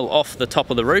 75mm off the top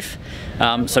of the roof.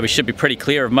 So we should be pretty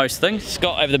clear of most things.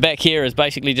 Scott over the back here is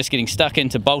basically just getting stuck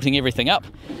into bolting everything up.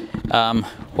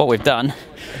 What we've done,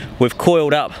 we've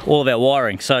coiled up all of our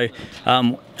wiring. So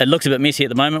it looks a bit messy at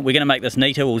the moment. We're going to make this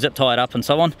neater. We'll zip tie it up and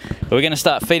so on. But we're going to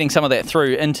start feeding some of that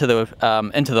through into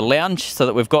the lounge so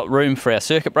that we've got room for our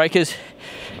circuit breakers.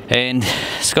 And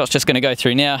Scott's just going to go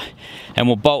through now, and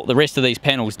we'll bolt the rest of these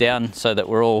panels down so that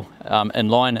we're all in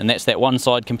line. And that's that one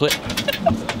side complete.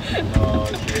 Oh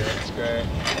yeah, that's great.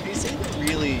 Have you seen the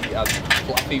really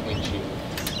fluffy windshield?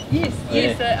 Yes,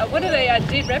 yes. What are they?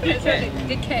 Dead rabbit? Is that cat.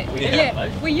 dead cat? Yeah.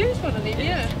 Yeah, we use one of them.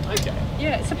 Yeah. Okay.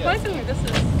 Yeah. Surprisingly, this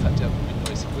is. Cut down the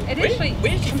windows. It actually.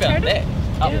 Where did you found that? Yeah.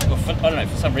 I don't know,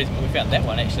 for some reason, but we found that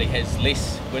one actually has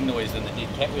less wind noise than the dead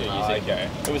cat we were using. Okay.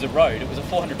 It was a road, it was a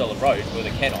 $400 road with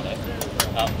a cat on it.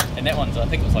 And that one's, I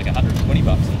think it was like $120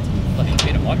 and bloody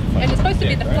better microphone. And it's supposed to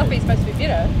be Yeah, the right. fluffy, supposed to be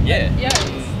better. Yeah. Yeah.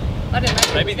 I don't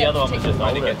know. Maybe the other one was just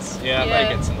Might older. it gets, Yeah.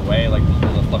 might it gets in the way, like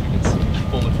the fluffy gets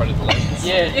fall in front of the lens.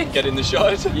 Yeah. Get in the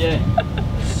shot. Yeah.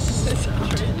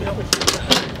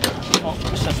 Oh,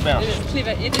 push that bounce. It is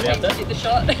clever. You didn't Yeah. need to get the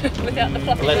shot without the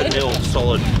fluffy. Let it bit. mill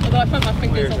solid. Although I put my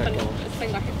fingers Where up is that and it's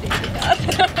been like a deep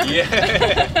card.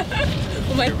 Yeah.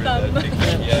 Or my thumb.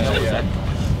 Yeah.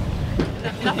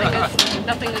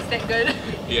 Nothing is that good.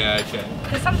 Yeah, okay.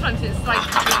 Because sometimes it's like a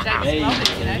couple of days Hey, well,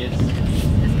 you know, yes.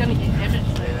 it's going to get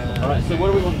damaged. So. Alright, so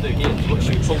what do we want to do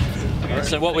here?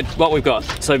 So what we've got,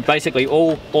 so basically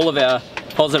all of our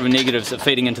positive and negatives are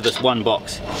feeding into this one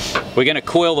box. We're going to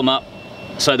coil them up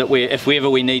so that if ever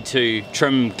we need to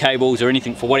trim cables or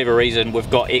anything for whatever reason, we've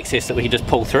got excess that we can just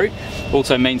pull through.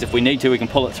 Also means if we need to, we can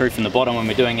pull it through from the bottom when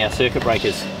we're doing our circuit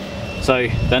breakers. So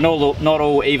they're not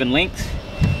all even length,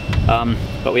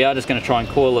 but we are just going to try and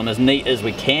coil them as neat as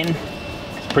we can.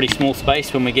 It's a pretty small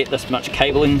space when we get this much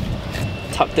cabling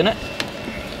tucked in it.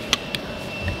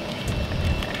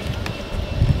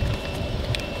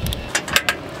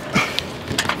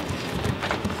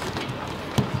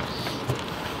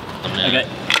 Okay,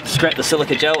 scrap the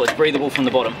silica gel, it's breathable from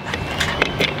the bottom.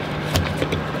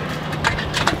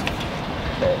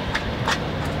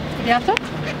 The outer?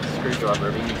 Screwdriver,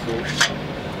 everything full.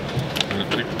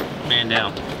 Put it man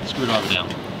down. Screwdriver down.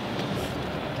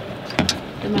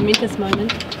 The momentous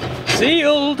moment.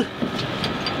 Sealed!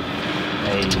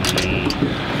 Hey.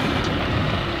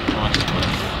 Nice.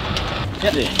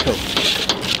 Yep, there, cool.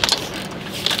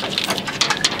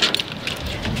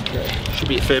 Okay. Should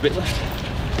be a fair bit left.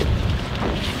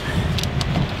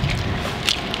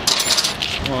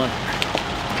 One.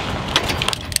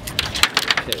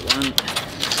 Okay, one.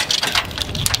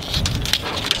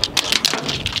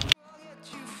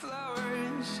 You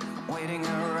flowers waiting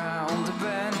around the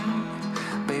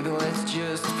bend. Baby, let's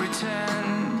just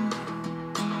pretend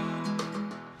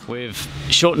We've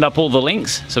shortened up all the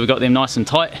lengths, so we've got them nice and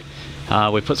tight.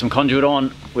 We put some conduit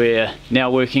on. We're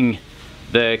now working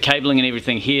the cabling and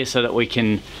everything here so that we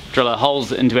can drill our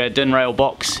holes into our DIN rail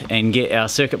box and get our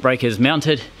circuit breakers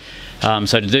mounted. So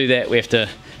to do that we have to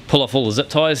pull off all the zip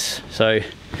ties. So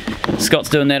Scott's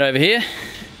doing that over here.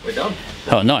 We're done.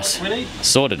 Oh nice,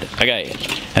 sorted. Okay,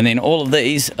 and then all of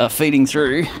these are feeding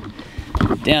through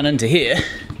down into here,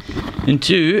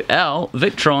 into our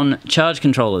Victron charge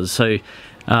controllers. So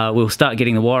we'll start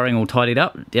getting the wiring all tidied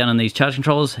up down in these charge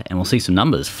controllers, and we'll see some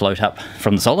numbers float up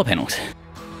from the solar panels.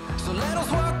 So let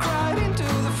us walk right into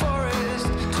the forest,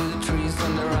 to the trees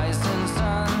and the rising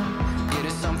sun. It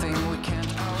is something we can't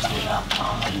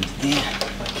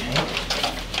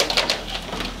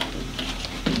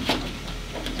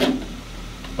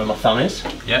Where my thumb is,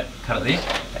 Yep, cut it there.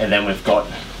 and then we've got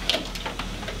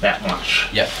that much.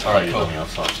 Yep, alright, cool. On the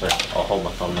outside, so I'll hold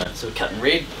my thumb there. So we're cutting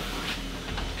red.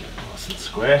 Nice and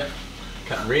square.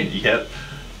 Cutting red. Yep.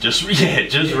 Just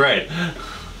red.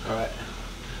 Alright.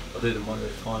 I'll do them one at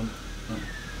a time.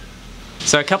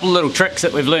 So a couple of little tricks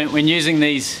that we've learnt when using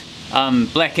these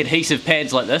black adhesive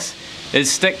pads like this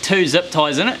is stick 2 zip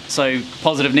ties in it, so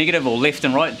positive, negative, or left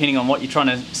and right depending on what you're trying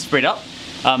to spread up.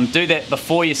 Do that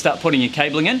before you start putting your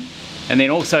cabling in, and then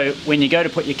also when you go to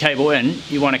put your cable in,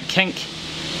 you want to kink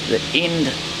the end,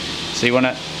 so you want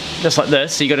to, just like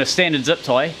this, so you got a standard zip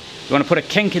tie, you want to put a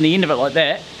kink in the end of it like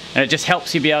that, and it just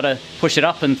helps you be able to push it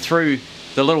up and through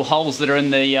the little holes that are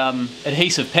in the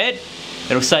adhesive pad.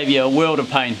 It'll save you a world of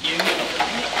pain.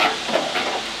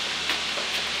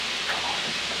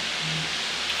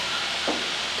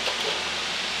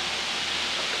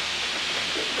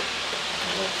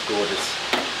 That's gorgeous.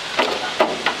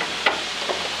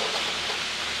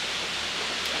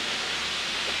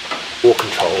 Four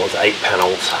controllers, 8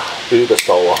 panels, Uber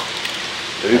solar.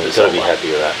 Uber's gotta be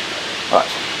happy with that. Right,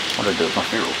 what do I do with my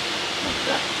ferrule?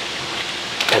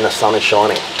 And the sun is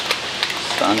shining.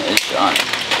 Sun is shining.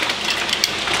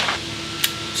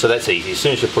 So that's easy. As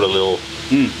soon as you put a little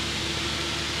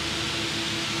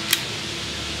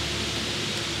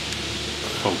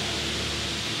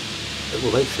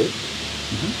will they fit?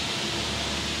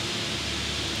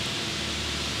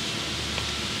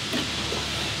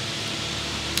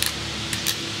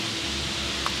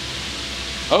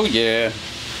 Oh yeah.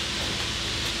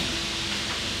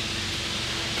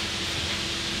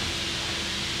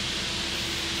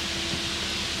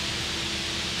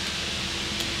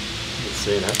 Let's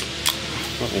see that.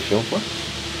 What are you feeling for?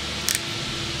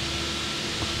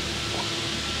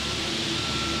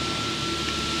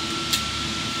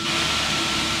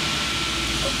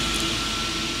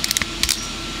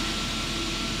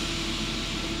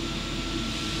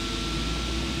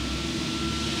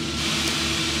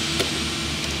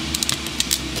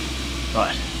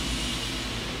 Right.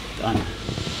 Done.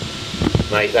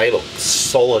 Mate, they look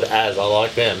solid as. I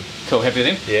like them. Cool, happy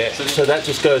with them? Yeah. So that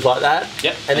just goes like that.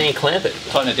 Yep. And then you clamp it.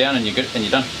 Tighten it down and you're good, and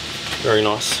you're done. Very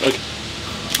nice. Okay. I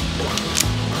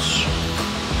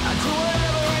do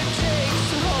whatever it takes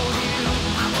to hold you,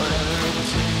 whatever it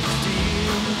takes to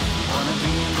you. Wanna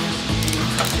be in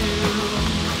your skin too.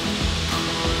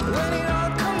 When it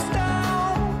all comes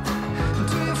down,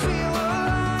 do you feel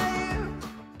alive?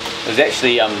 It was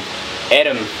actually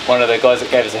Adam, one of the guys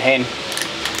that gave us a hand.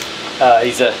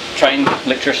 He's a trained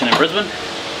electrician in Brisbane.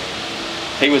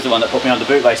 He was the one that put me on the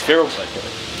boot-based ferrule. So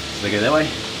they go that way.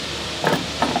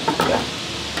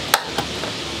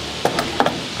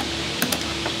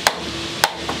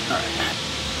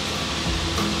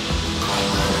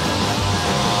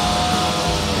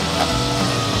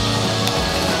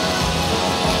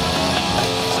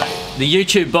 The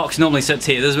YouTube box normally sits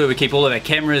here. This is where we keep all of our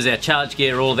cameras, our charge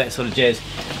gear, all of that sort of jazz.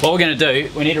 What we're going to do,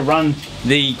 we need to run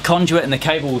the conduit and the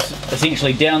cables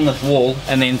essentially down this wall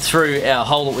and then through our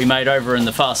hole that we made over in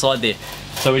the far side there.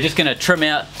 So we're just going to trim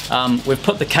out, we've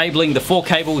put the cabling, the 4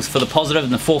 cables for the positive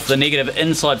and the 4 for the negative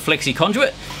inside flexi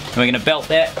conduit. And we're going to belt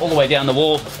that all the way down the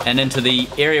wall and into the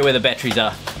area where the batteries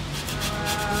are.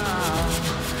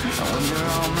 When you're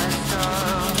all messed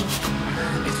up,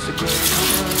 it's a great to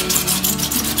be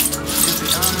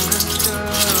understood.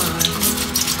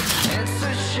 It's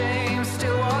a shame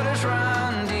still waters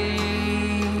run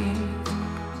deep.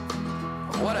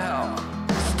 What the hell?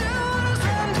 Still waters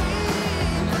run deep.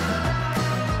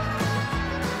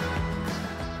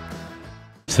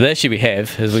 So the issue we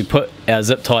have is we put our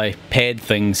zip tie pad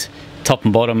things top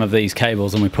and bottom of these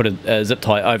cables, and we put a zip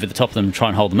tie over the top of them to try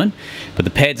and hold them in, but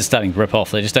the pads are starting to rip off.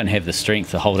 They just don't have the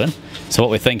strength to hold in. So what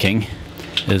we're thinking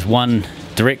is one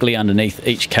directly underneath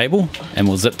each cable, and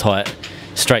we'll zip tie it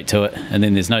straight to it, and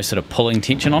then there's no sort of pulling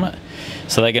tension on it.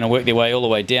 So they're going to work their way all the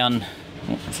way down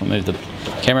if I move the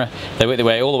camera, they work their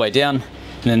way all the way down,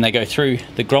 and then they go through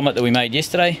the grommet that we made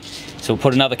yesterday. So we'll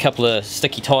put another couple of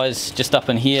sticky ties just up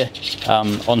in here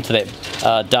onto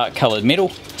that dark coloured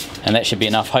metal, and that should be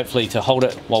enough hopefully to hold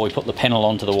it while we put the panel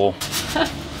onto the wall.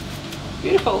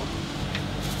 Beautiful.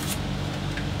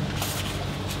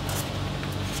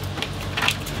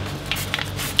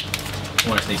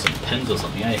 Almost need some pins or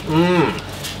something, eh?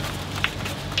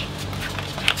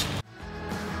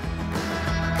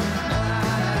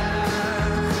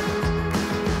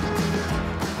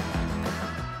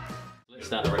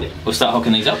 We'll start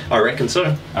hooking these up. I reckon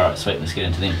so. Alright, sweet, let's get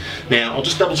into them. Now, I'll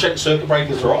just double check the circuit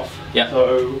breakers are off. Yeah.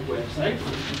 So, we're safe.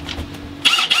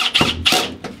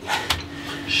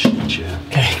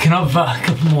 Okay, can I have a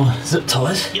couple more zip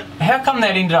ties? Yep. How come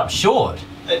that ended up short?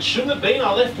 It shouldn't have been.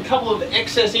 I left a couple of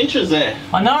excess inches there.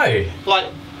 I know.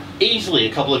 Like, easily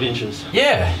a couple of inches.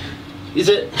 Yeah. Is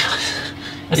it?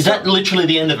 Is that literally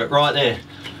the end of it right there?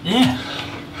 Yeah.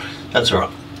 That's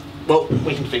alright. Well,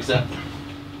 we can fix that.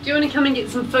 Do you want to come and get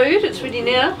some food? It's ready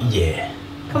now. Yeah.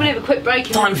 Come and have a quick break.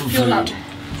 Time for fuel up.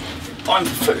 food. Time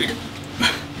for food.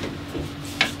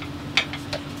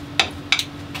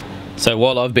 So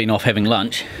while I've been off having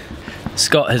lunch,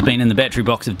 Scott has been in the battery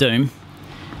box of doom,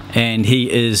 and he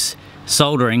is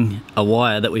soldering a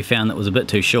wire that we found that was a bit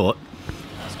too short.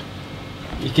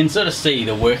 You can sort of see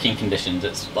the working conditions.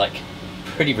 It's like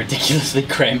pretty ridiculously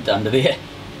cramped under there.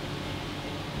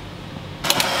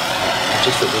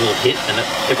 Just a little hit and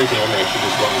everything on there should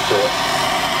just run through it.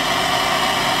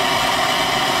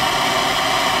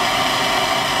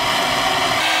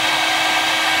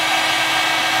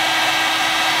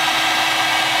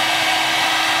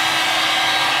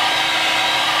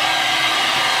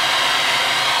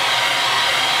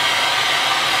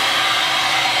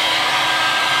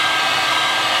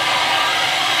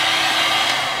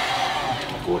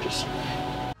 Gorgeous.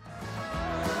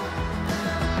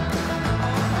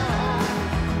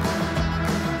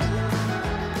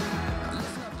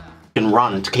 Can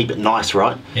run to keep it nice,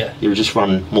 right? Yeah. You just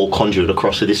run more conduit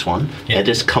across to this one. Yeah. It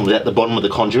just comes out the bottom of the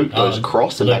conduit, goes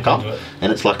across and back up,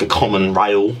 and it's like a common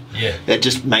rail. Yeah. It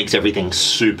just makes everything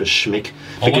super schmick.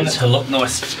 I want it to look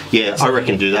nice. Yeah, I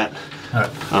reckon do that.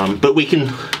 Alright. But we can.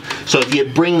 So if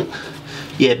you bring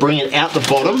it out the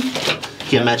bottom.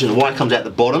 You can imagine the wire comes out the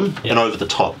bottom and over the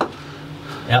top.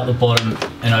 Out the bottom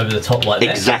and over the top like that?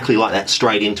 Exactly like that,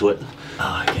 straight into it.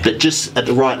 Oh, okay. But just at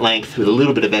the right length with a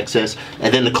little bit of excess,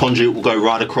 and then the conduit will go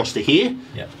right across to here,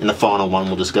 Yep. and the final one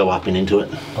will just go up and into it.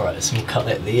 Alright, so we'll cut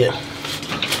that there.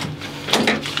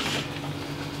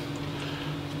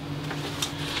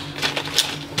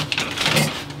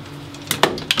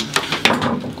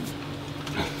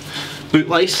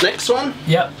 Bootlace, next one.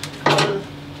 Yep.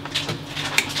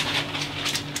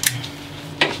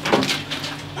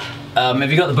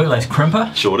 Have you got the bootlace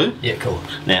crimper? Sure do. Yeah, cool.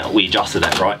 Now, we adjusted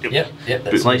that, right? Yep,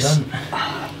 that's Bootlace.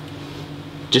 done.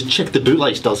 Just check the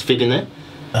bootlace does fit in there.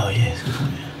 Oh yeah, it's good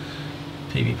point.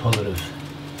 PB positive.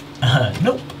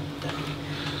 Nope.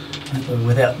 I think we're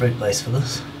without bootlace for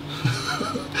this.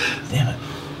 Damn it.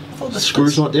 I thought the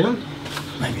Screw's not down?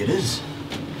 Maybe it is.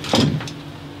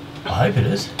 I hope it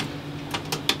is.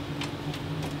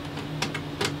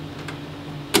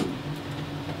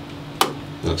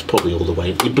 That's probably all the way.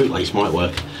 Your bootlace might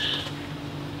work.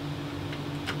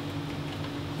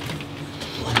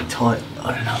 Bloody tight.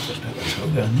 I don't know if this bootlace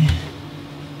will go in there.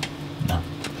 No,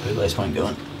 bootlace won't go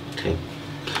in. Okay.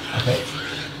 Okay.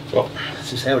 Well,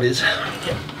 this is how it is.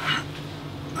 Yep.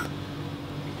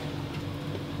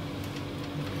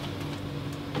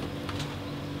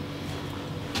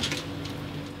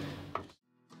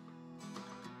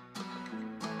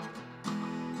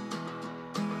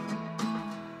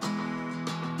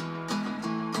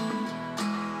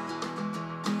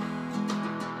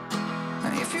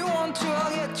 If you want to,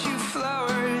 I'll get you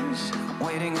flowers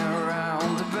waiting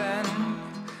around the bend.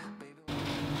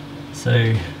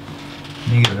 So,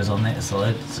 negative is on that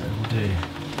side, so we'll do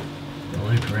the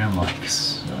loop around like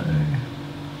so.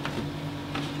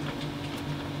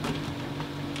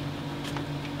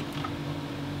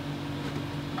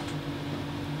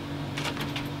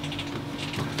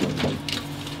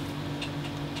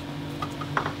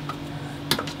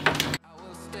 I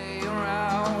will stay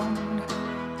around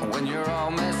when you're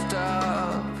all messed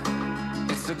up.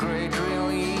 It's a great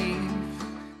relief.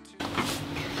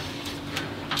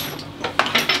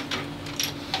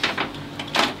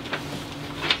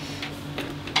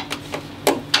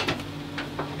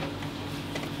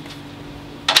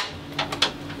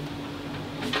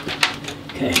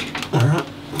 Okay. Alright.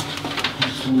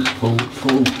 Full.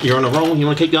 You're on a roll, you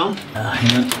want to keep going?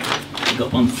 Hang on. I've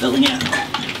got one filling out.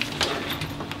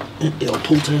 It'll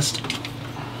pull test.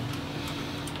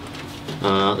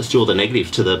 Let's do all the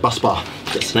negative to the bus bar.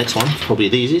 That's the next one, probably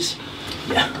the easiest.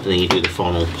 Yeah. And then you do the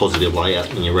final positive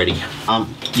layout when you're ready.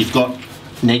 You've got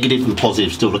negative and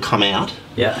positive still to come out.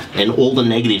 Yeah. And all the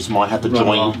negatives might have to Right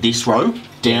join along. this row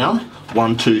down.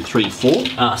 1, 2, 3,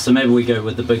 4. So maybe we go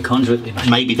with the big conduit then.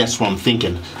 Maybe that's what I'm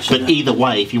thinking. But either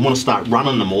way, if you want to start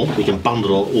running them all, we can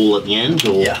bundle it all at the end.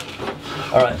 Or Yeah.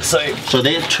 Alright, So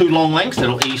they're 2 long lengths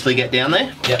that'll easily get down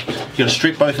there. Yep. You're going to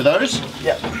strip both of those.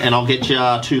 Yep. And I'll get you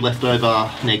 2 leftover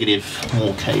negative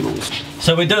more cables.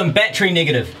 So we're doing battery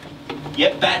negative.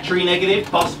 Yep, battery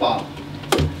negative, bus bar.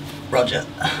 Roger.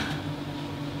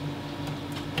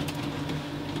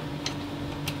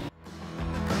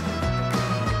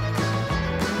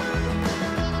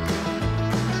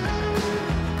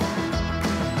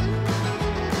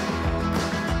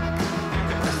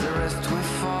 As the rest we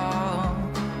fall,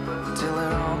 till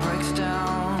it all breaks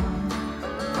down.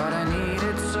 But I need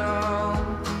it so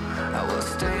I will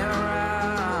stay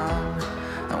around.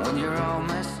 And when you're all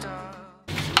messed up,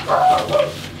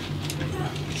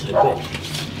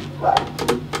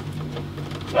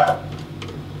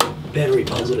 Battery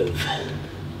positive.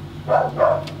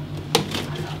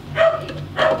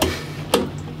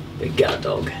 Big guard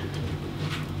dog.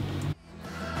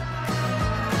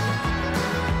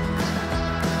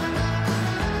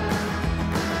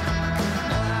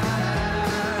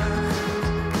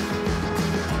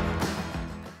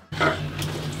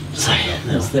 So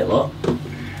that's that lot.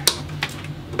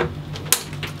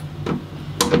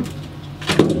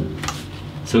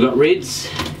 So we've got reds.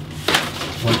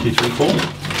 1, 2, 3, 4.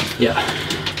 Yeah.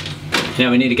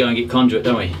 Now we need to go and get conduit,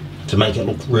 don't we? To make it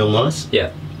look real nice.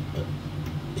 Yeah.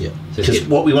 Yeah. So Because get-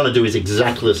 what we want to do is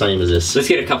exactly the same as this. Let's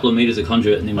get a couple of meters of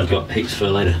conduit and then we've Okay. got heaps for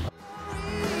later. it's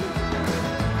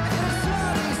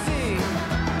not easy. You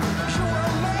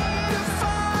were made to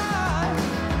fight.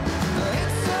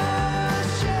 It's a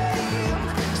shame.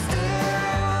 Still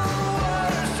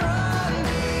waters run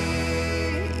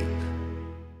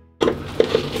deep.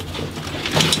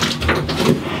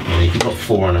 Yeah, if you've got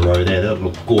 4 in a row there, that'll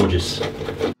look gorgeous.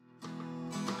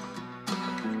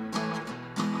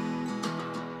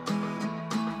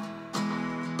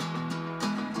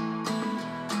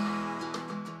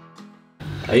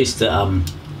 I used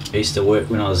to work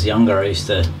when I was younger.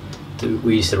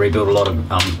 We used to rebuild a lot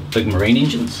of big marine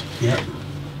engines. Yeah.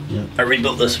 I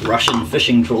rebuilt this Russian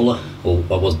fishing trawler, or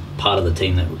I was part of the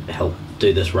team that helped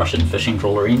do this Russian fishing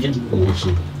trawler engine.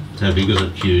 Awesome. How big was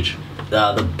it? Huge.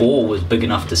 The bore was big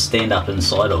enough to stand up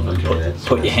inside of and Okay, that's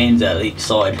put your hands out each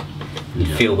side and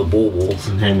Yeah. feel the bore walls.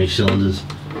 And how many cylinders?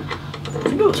 I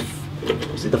think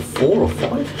it was either 4 or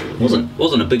 5. It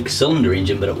wasn't a big cylinder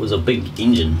engine, but it was a big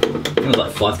engine. I think it was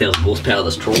like 5,000 horsepower,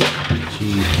 this trawler.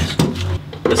 Jesus.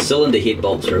 The cylinder head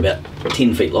bolts are about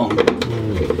 10 feet long.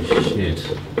 Oh, shit.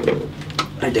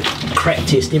 I had to crack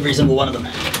test every single one of them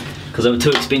because they were too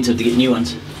expensive to get new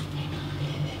ones.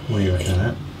 What do you reckon of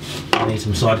that? I need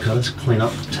some side cutters, clean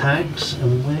up the tags,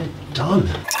 and we're done.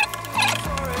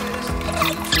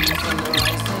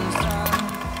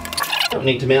 Don't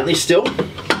need to mount this still.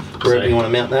 Wherever you want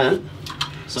to mount that.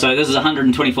 So this is a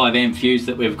 125 amp fuse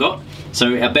that we've got.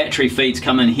 So our battery feeds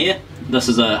come in here. This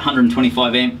is a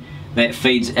 125 amp that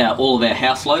feeds all of our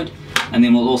house load. And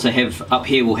then we'll also have, up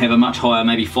here we'll have a much higher,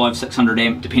 maybe 500-600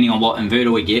 amp, depending on what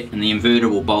inverter we get, and the inverter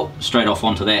will bolt straight off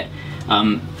onto that.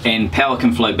 And power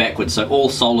can flow backwards, so all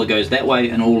solar goes that way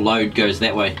and all load goes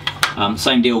that way.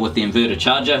 Same deal with the inverter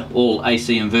charger. All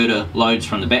AC inverter loads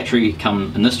from the battery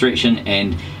come in this direction,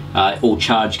 and all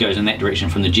charge goes in that direction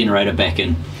from the generator back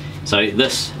in. So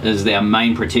this is our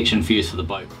main protection fuse for the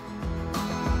boat.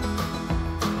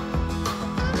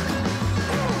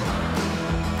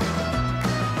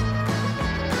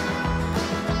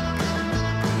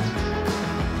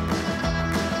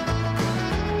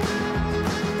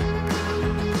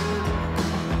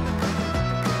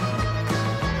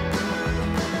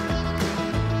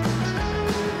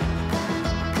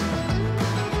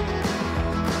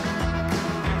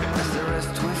 As the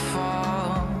rest we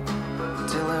fall,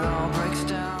 till it all breaks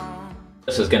down.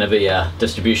 This is going to be our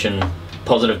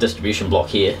positive distribution block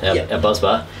here, our buzz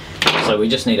bar. So we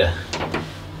just need to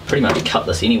pretty much cut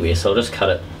this anywhere, so I'll just cut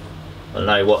it, I don't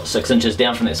know what, 6 inches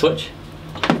down from that switch.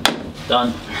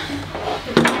 Done.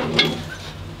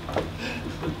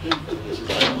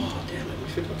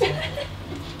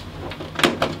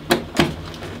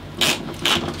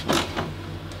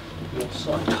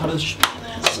 Side cutters should be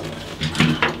there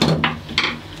somewhere.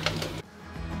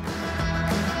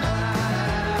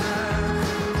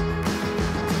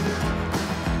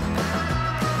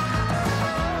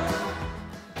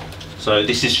 So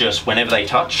this is just whenever they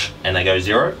touch and they go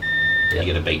 0, you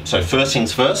get a beep. So first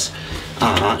things first,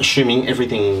 assuming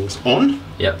everything's on.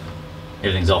 Yep.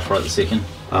 Everything's off right this second.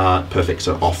 Perfect,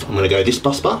 so off. I'm going to go this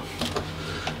bus bar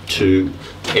to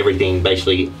everything,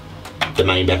 basically the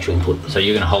main battery input. So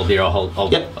you're going to hold there, I'll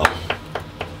hold. Yep.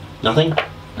 Nothing?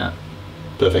 No.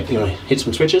 Perfect. You're going to hit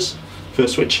some switches.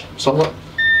 First switch, solar.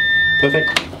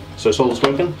 Perfect. So solar's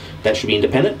working. That should be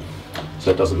independent,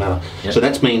 so it doesn't matter. Yep. So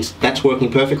that means that's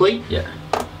working perfectly. Yeah.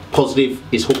 Positive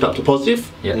is hooked up to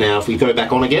positive. Yep. Now if we go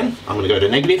back on again, I'm going to go to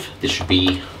negative. This should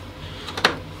be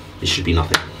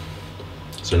nothing.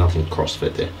 So nothing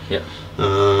crossfit there. Yep.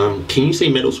 Can you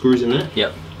see metal screws in there?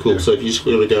 Yep. Cool. So if you just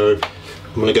really go,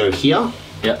 I'm going to go here.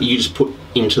 Yep. You just put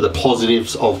into the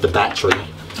positives of the battery.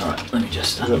 Alright, let me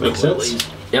just... Does that make sense?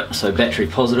 Yep, so battery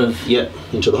positive. Yep,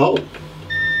 into the hole.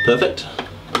 Perfect.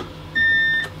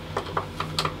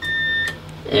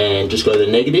 And just go to the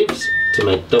negatives to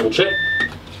make double check.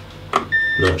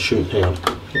 No, it shouldn't. Hang on.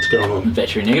 What's going on?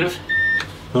 Battery negative.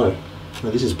 No,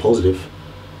 this is positive.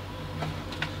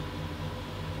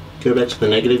 Go back to the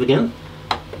negative again.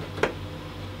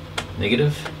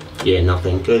 Negative. Yeah,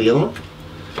 nothing. Go to the other one.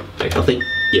 Okay. Nothing.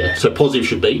 Yeah, so positive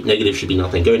should be, negative should be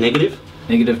nothing. Go negative.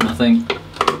 Negative, nothing.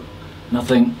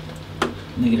 Nothing.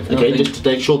 Negative, nothing. Okay, just to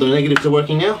make sure the negatives are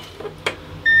working now.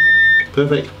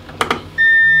 Perfect.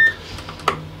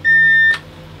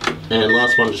 And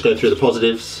last one, just go through the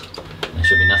positives. There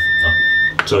should be nothing.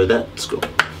 Oh, So that's good.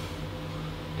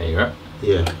 yeah, you're right.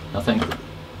 Yeah. Nothing.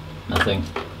 Nothing.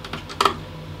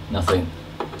 Nothing.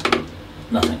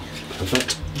 Nothing.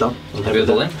 Perfect. Done. I'm Happy with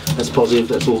all that. them? That's positive,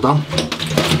 that's all done.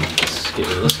 Let's get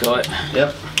rid of this guy.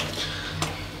 Yep.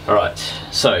 Alright,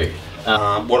 so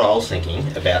What I was thinking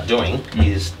about doing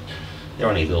is, they're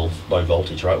only low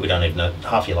voltage, right? We don't even know,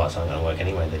 half your lights aren't going to work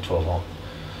anyway, they're 12 volt.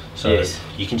 So yes.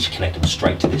 you can just connect them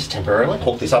straight to this temporarily.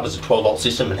 Hook this up as a 12 volt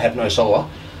system and have no solar.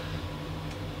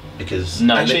 Because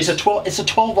no, actually it's a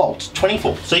 12 volt,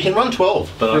 24. So you can run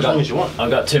 12 but for as long as you want. I've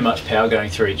got too much power going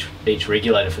through each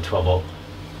regulator for 12 volt.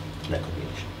 That could be an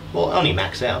issue. Well, only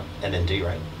max out and then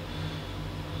derate.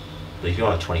 But if you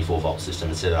want a 24 volt system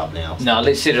and set it up now. No,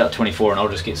 let's set it up 24 and I'll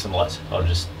just get some lights. I'll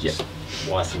just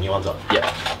wire some new ones up.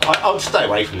 Yeah. I would stay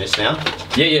away from this now.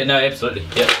 Yeah, no, absolutely.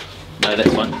 Yeah. No,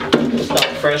 that's fine. Start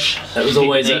fresh. That was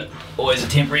always a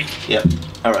temporary. Yep.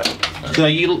 Alright. So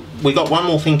we got one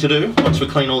more thing to do once we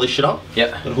clean all this shit up.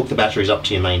 Yep. And hook the batteries up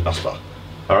to your main bus bar.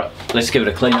 Alright, let's give it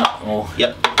a clean up.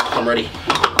 Yep, I'm ready.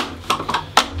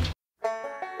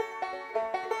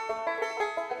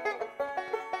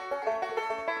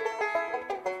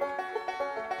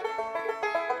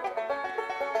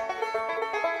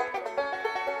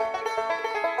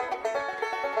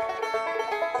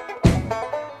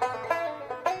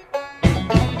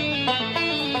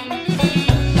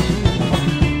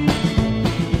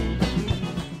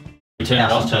 Turn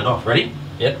it off. Turned off. Ready?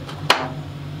 Yep.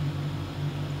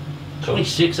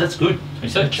 26, that's good.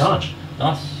 26. Charge.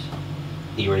 Nice.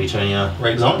 Are you ready to turn your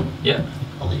regs on? Yep.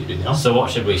 I'll let you do that. So what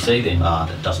should we see then?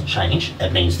 That doesn't change.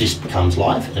 That means this becomes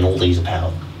live and all these are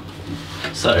powered.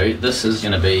 So this is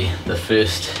going to be the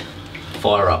first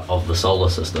fire up of the solar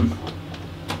system.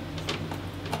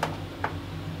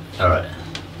 Alright,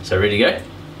 so ready to go?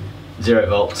 0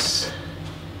 volts,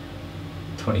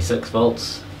 26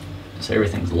 volts, so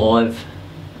everything's live.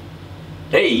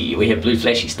 Hey, we have blue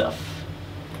flashy stuff.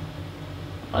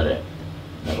 I don't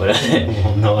know what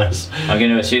Oh, nice. I'm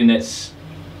going to assume that's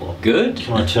good.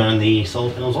 Can I turn the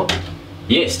solar panels on?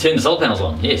 Yes, turn the solar panels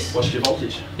on, yes. What's your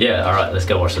voltage? Yeah, alright, let's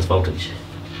go watch this voltage.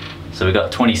 So we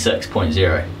got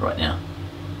 26.0 right now.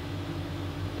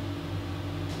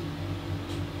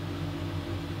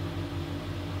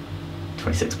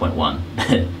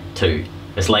 .1, 2.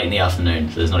 It's late in the afternoon,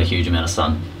 so there's not a huge amount of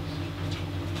sun.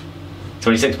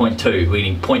 26.2, we're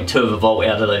getting 0.2 of a volt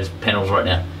out of those panels right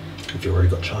now. If you've already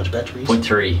got charged batteries.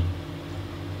 0.3.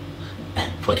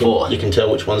 0.4. You can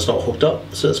tell which one's not hooked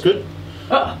up, so that's good.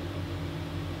 Ah,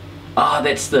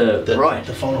 that's the right.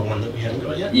 The final one that we haven't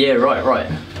got yet. Yeah, right.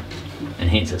 And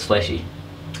hence it's flashy.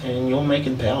 And you're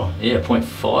making power. Yeah,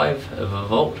 0.5 of a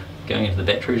volt going into the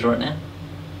batteries right now.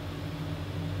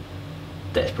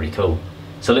 That's pretty cool.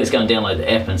 So let's go and download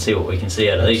the app and see what we can see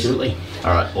out of these. Absolutely.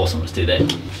 Alright, awesome, let's do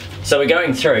that. So we're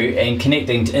going through and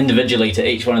connecting individually to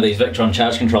each one of these Victron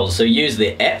charge controllers. So use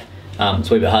their app. It's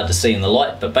a wee bit hard to see in the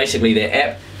light, but basically their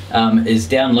app is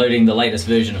downloading the latest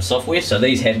version of software. So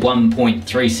these had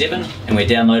 1.37 and we're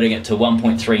downloading it to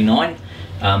 1.39.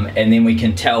 And then we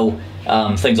can tell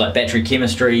things like battery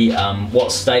chemistry,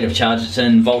 what state of charge it's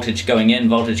in, voltage going in,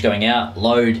 voltage going out,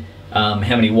 load, how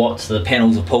many watts the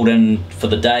panels have pulled in for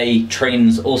the day,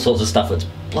 trends, all sorts of stuff. It's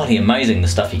bloody amazing the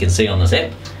stuff you can see on this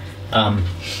app.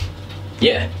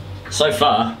 Yeah, So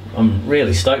far, I'm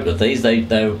really stoked with these.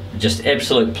 They're just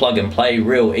absolute plug and play,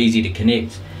 real easy to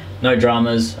connect, no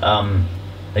dramas.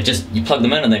 You plug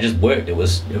them in and they just worked. It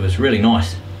was really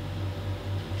nice.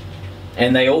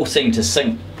 And they all seem to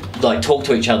sync, like talk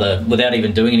to each other without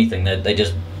even doing anything. They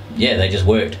just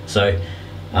worked. So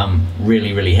I'm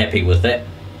really happy with that.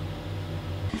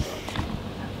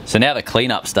 So now the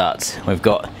cleanup starts. We've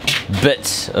got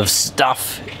bits of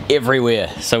stuff everywhere.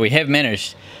 So we have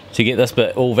managed to get this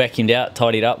bit all vacuumed out,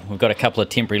 tidied up. We've got a couple of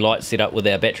temporary lights set up with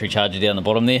our battery charger down the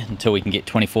bottom there until we can get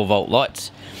 24 volt lights.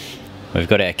 We've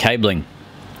got our cabling.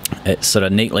 It's sort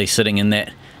of neatly sitting in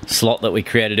that slot that we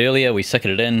created earlier. We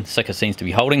sickered it in, Sicker seems to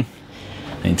be holding.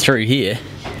 And through here,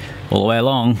 all the way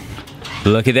along,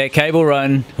 look at that cable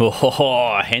run.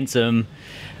 Oh, handsome.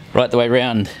 Right the way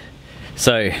round.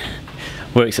 So,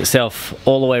 works itself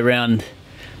all the way around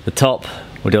the top.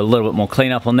 We'll do a little bit more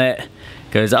cleanup on that.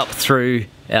 Goes up through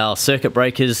our circuit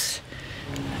breakers,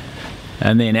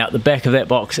 and then out the back of that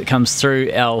box it comes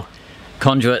through our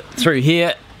conduit through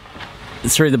here,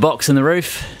 through the box in the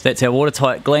roof. That's our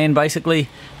watertight gland basically,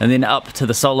 and then up to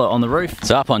the solar on the roof.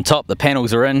 So up on top the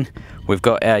panels are in. We've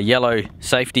got our yellow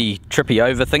safety trippy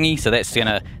over thingy, so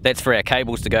that's for our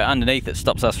cables to go underneath. It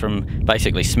stops us from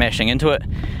basically smashing into it,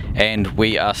 and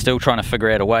we are still trying to figure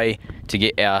out a way to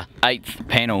get our 8th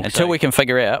panel. Until we can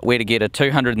figure out where to get a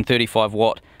 235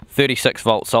 watt 36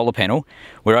 volt solar panel,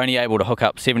 we're only able to hook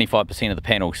up 75% of the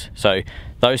panels. So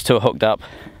those two are hooked up,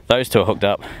 those two are hooked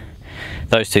up,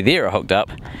 those two there are hooked up,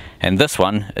 and this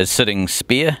one is sitting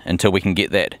spare until we can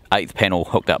get that 8th panel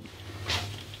hooked up.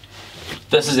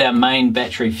 This is our main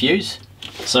battery fuse.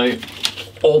 So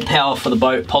all power for the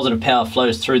boat, positive power,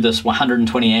 flows through this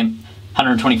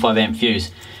 125 amp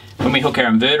fuse. When we hook our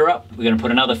inverter up, we're going to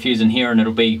put another fuse in here, and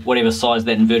it'll be whatever size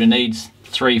that inverter needs,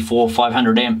 3, 4,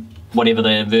 500 amp, whatever the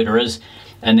inverter is,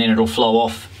 and then it'll flow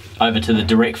off over to the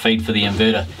direct feed for the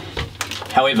inverter.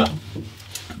 However,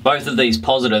 both of these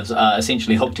positives are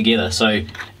essentially hooked together, so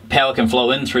power can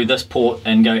flow in through this port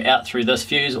and go out through this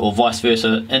fuse, or vice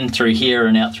versa, in through here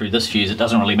and out through this fuse. It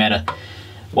doesn't really matter.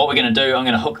 What we're going to do, I'm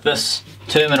going to hook this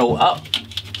terminal up.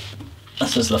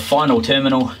 This is the final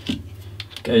terminal,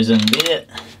 goes in there,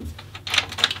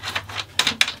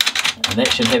 and that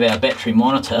should have our battery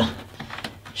monitor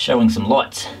showing some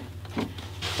lights.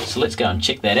 So let's go and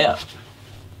check that out.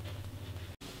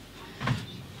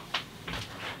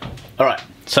 Alright,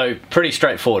 so pretty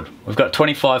straightforward. We've got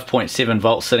 25.7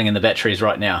 volts sitting in the batteries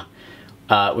right now.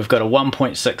 We've got a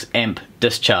 1.6 amp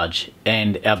discharge,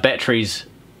 and our batteries,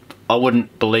 I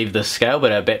wouldn't believe this scale,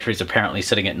 but our battery's apparently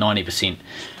sitting at 90%.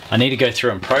 I need to go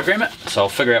through and program it, so I'll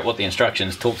figure out what the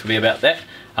instructions talk to me about that.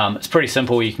 It's pretty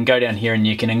simple. You can go down here and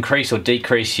you can increase or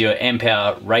decrease your amp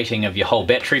hour rating of your whole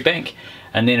battery bank,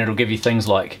 and then it'll give you things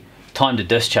like time to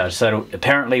discharge. So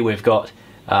apparently we've got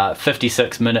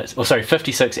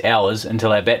 56 hours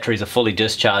until our batteries are fully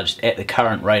discharged at the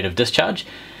current rate of discharge.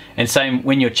 And same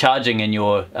when you're charging and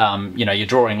you're you're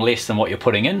drawing less than what you're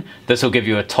putting in, this will give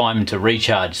you a time to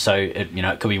recharge. So it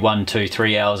could be 1, 2,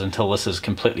 3 hours until this is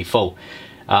completely full.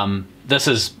 This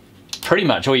is pretty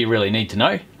much all you really need to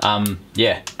know.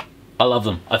 Yeah, I love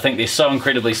them. I think they're so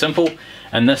incredibly simple,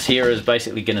 and this here is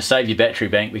basically going to save your battery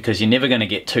bank because you're never going to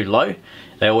get too low.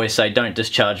 They always say don't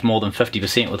discharge more than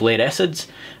 50% with lead acids.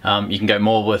 You can go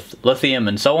more with lithium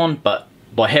and so on, but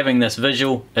by having this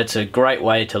visual, it's a great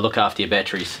way to look after your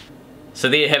batteries. So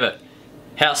there you have it.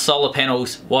 House solar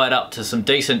panels wired up to some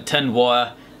decent tinned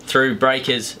wire through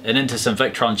breakers and into some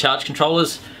Victron charge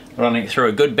controllers, running it through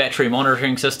a good battery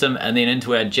monitoring system, and then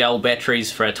into our gel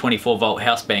batteries for our 24 volt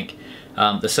house bank.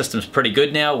 The system's pretty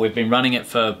good now. We've been running it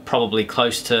for probably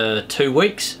close to 2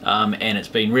 weeks, and it's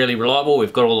been really reliable.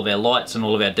 We've got all of our lights and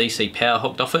all of our DC power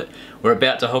hooked off it. We're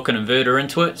about to hook an inverter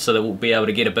into it so that we'll be able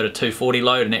to get a bit of 240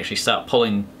 load and actually start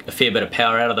pulling a fair bit of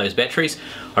power out of those batteries.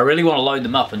 I really want to load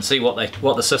them up and see what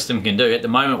the system can do. At the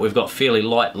moment we've got fairly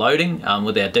light loading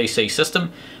with our DC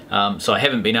system, so I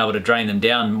haven't been able to drain them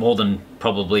down more than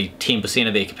probably 10%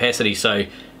 of their capacity. So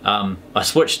I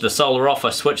switched the solar off, I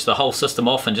switched the whole system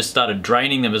off and just started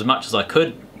draining them as much as I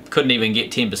could. Couldn't even get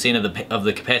 10% of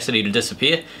the capacity to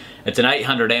disappear. It's an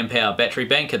 800 amp hour battery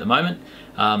bank at the moment,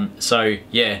 so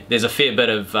yeah, there's a fair bit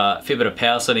of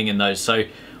power sitting in those. So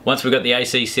once we've got the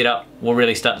AC set up, we'll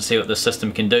really start to see what the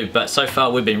system can do. But so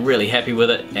far we've been really happy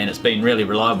with it, and it's been really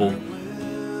reliable.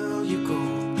 Where you go?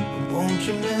 Won't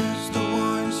you miss the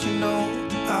ones you know?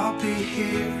 I'll be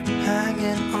here,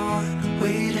 hanging on,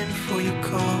 waiting for your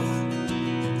call.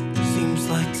 Seems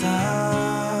like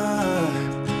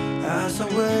time as a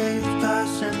wave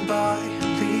passing by,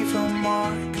 leave a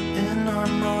mark in our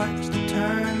minds to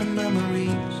turn to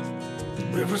memories.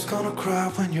 Rivers gonna cry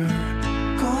when you're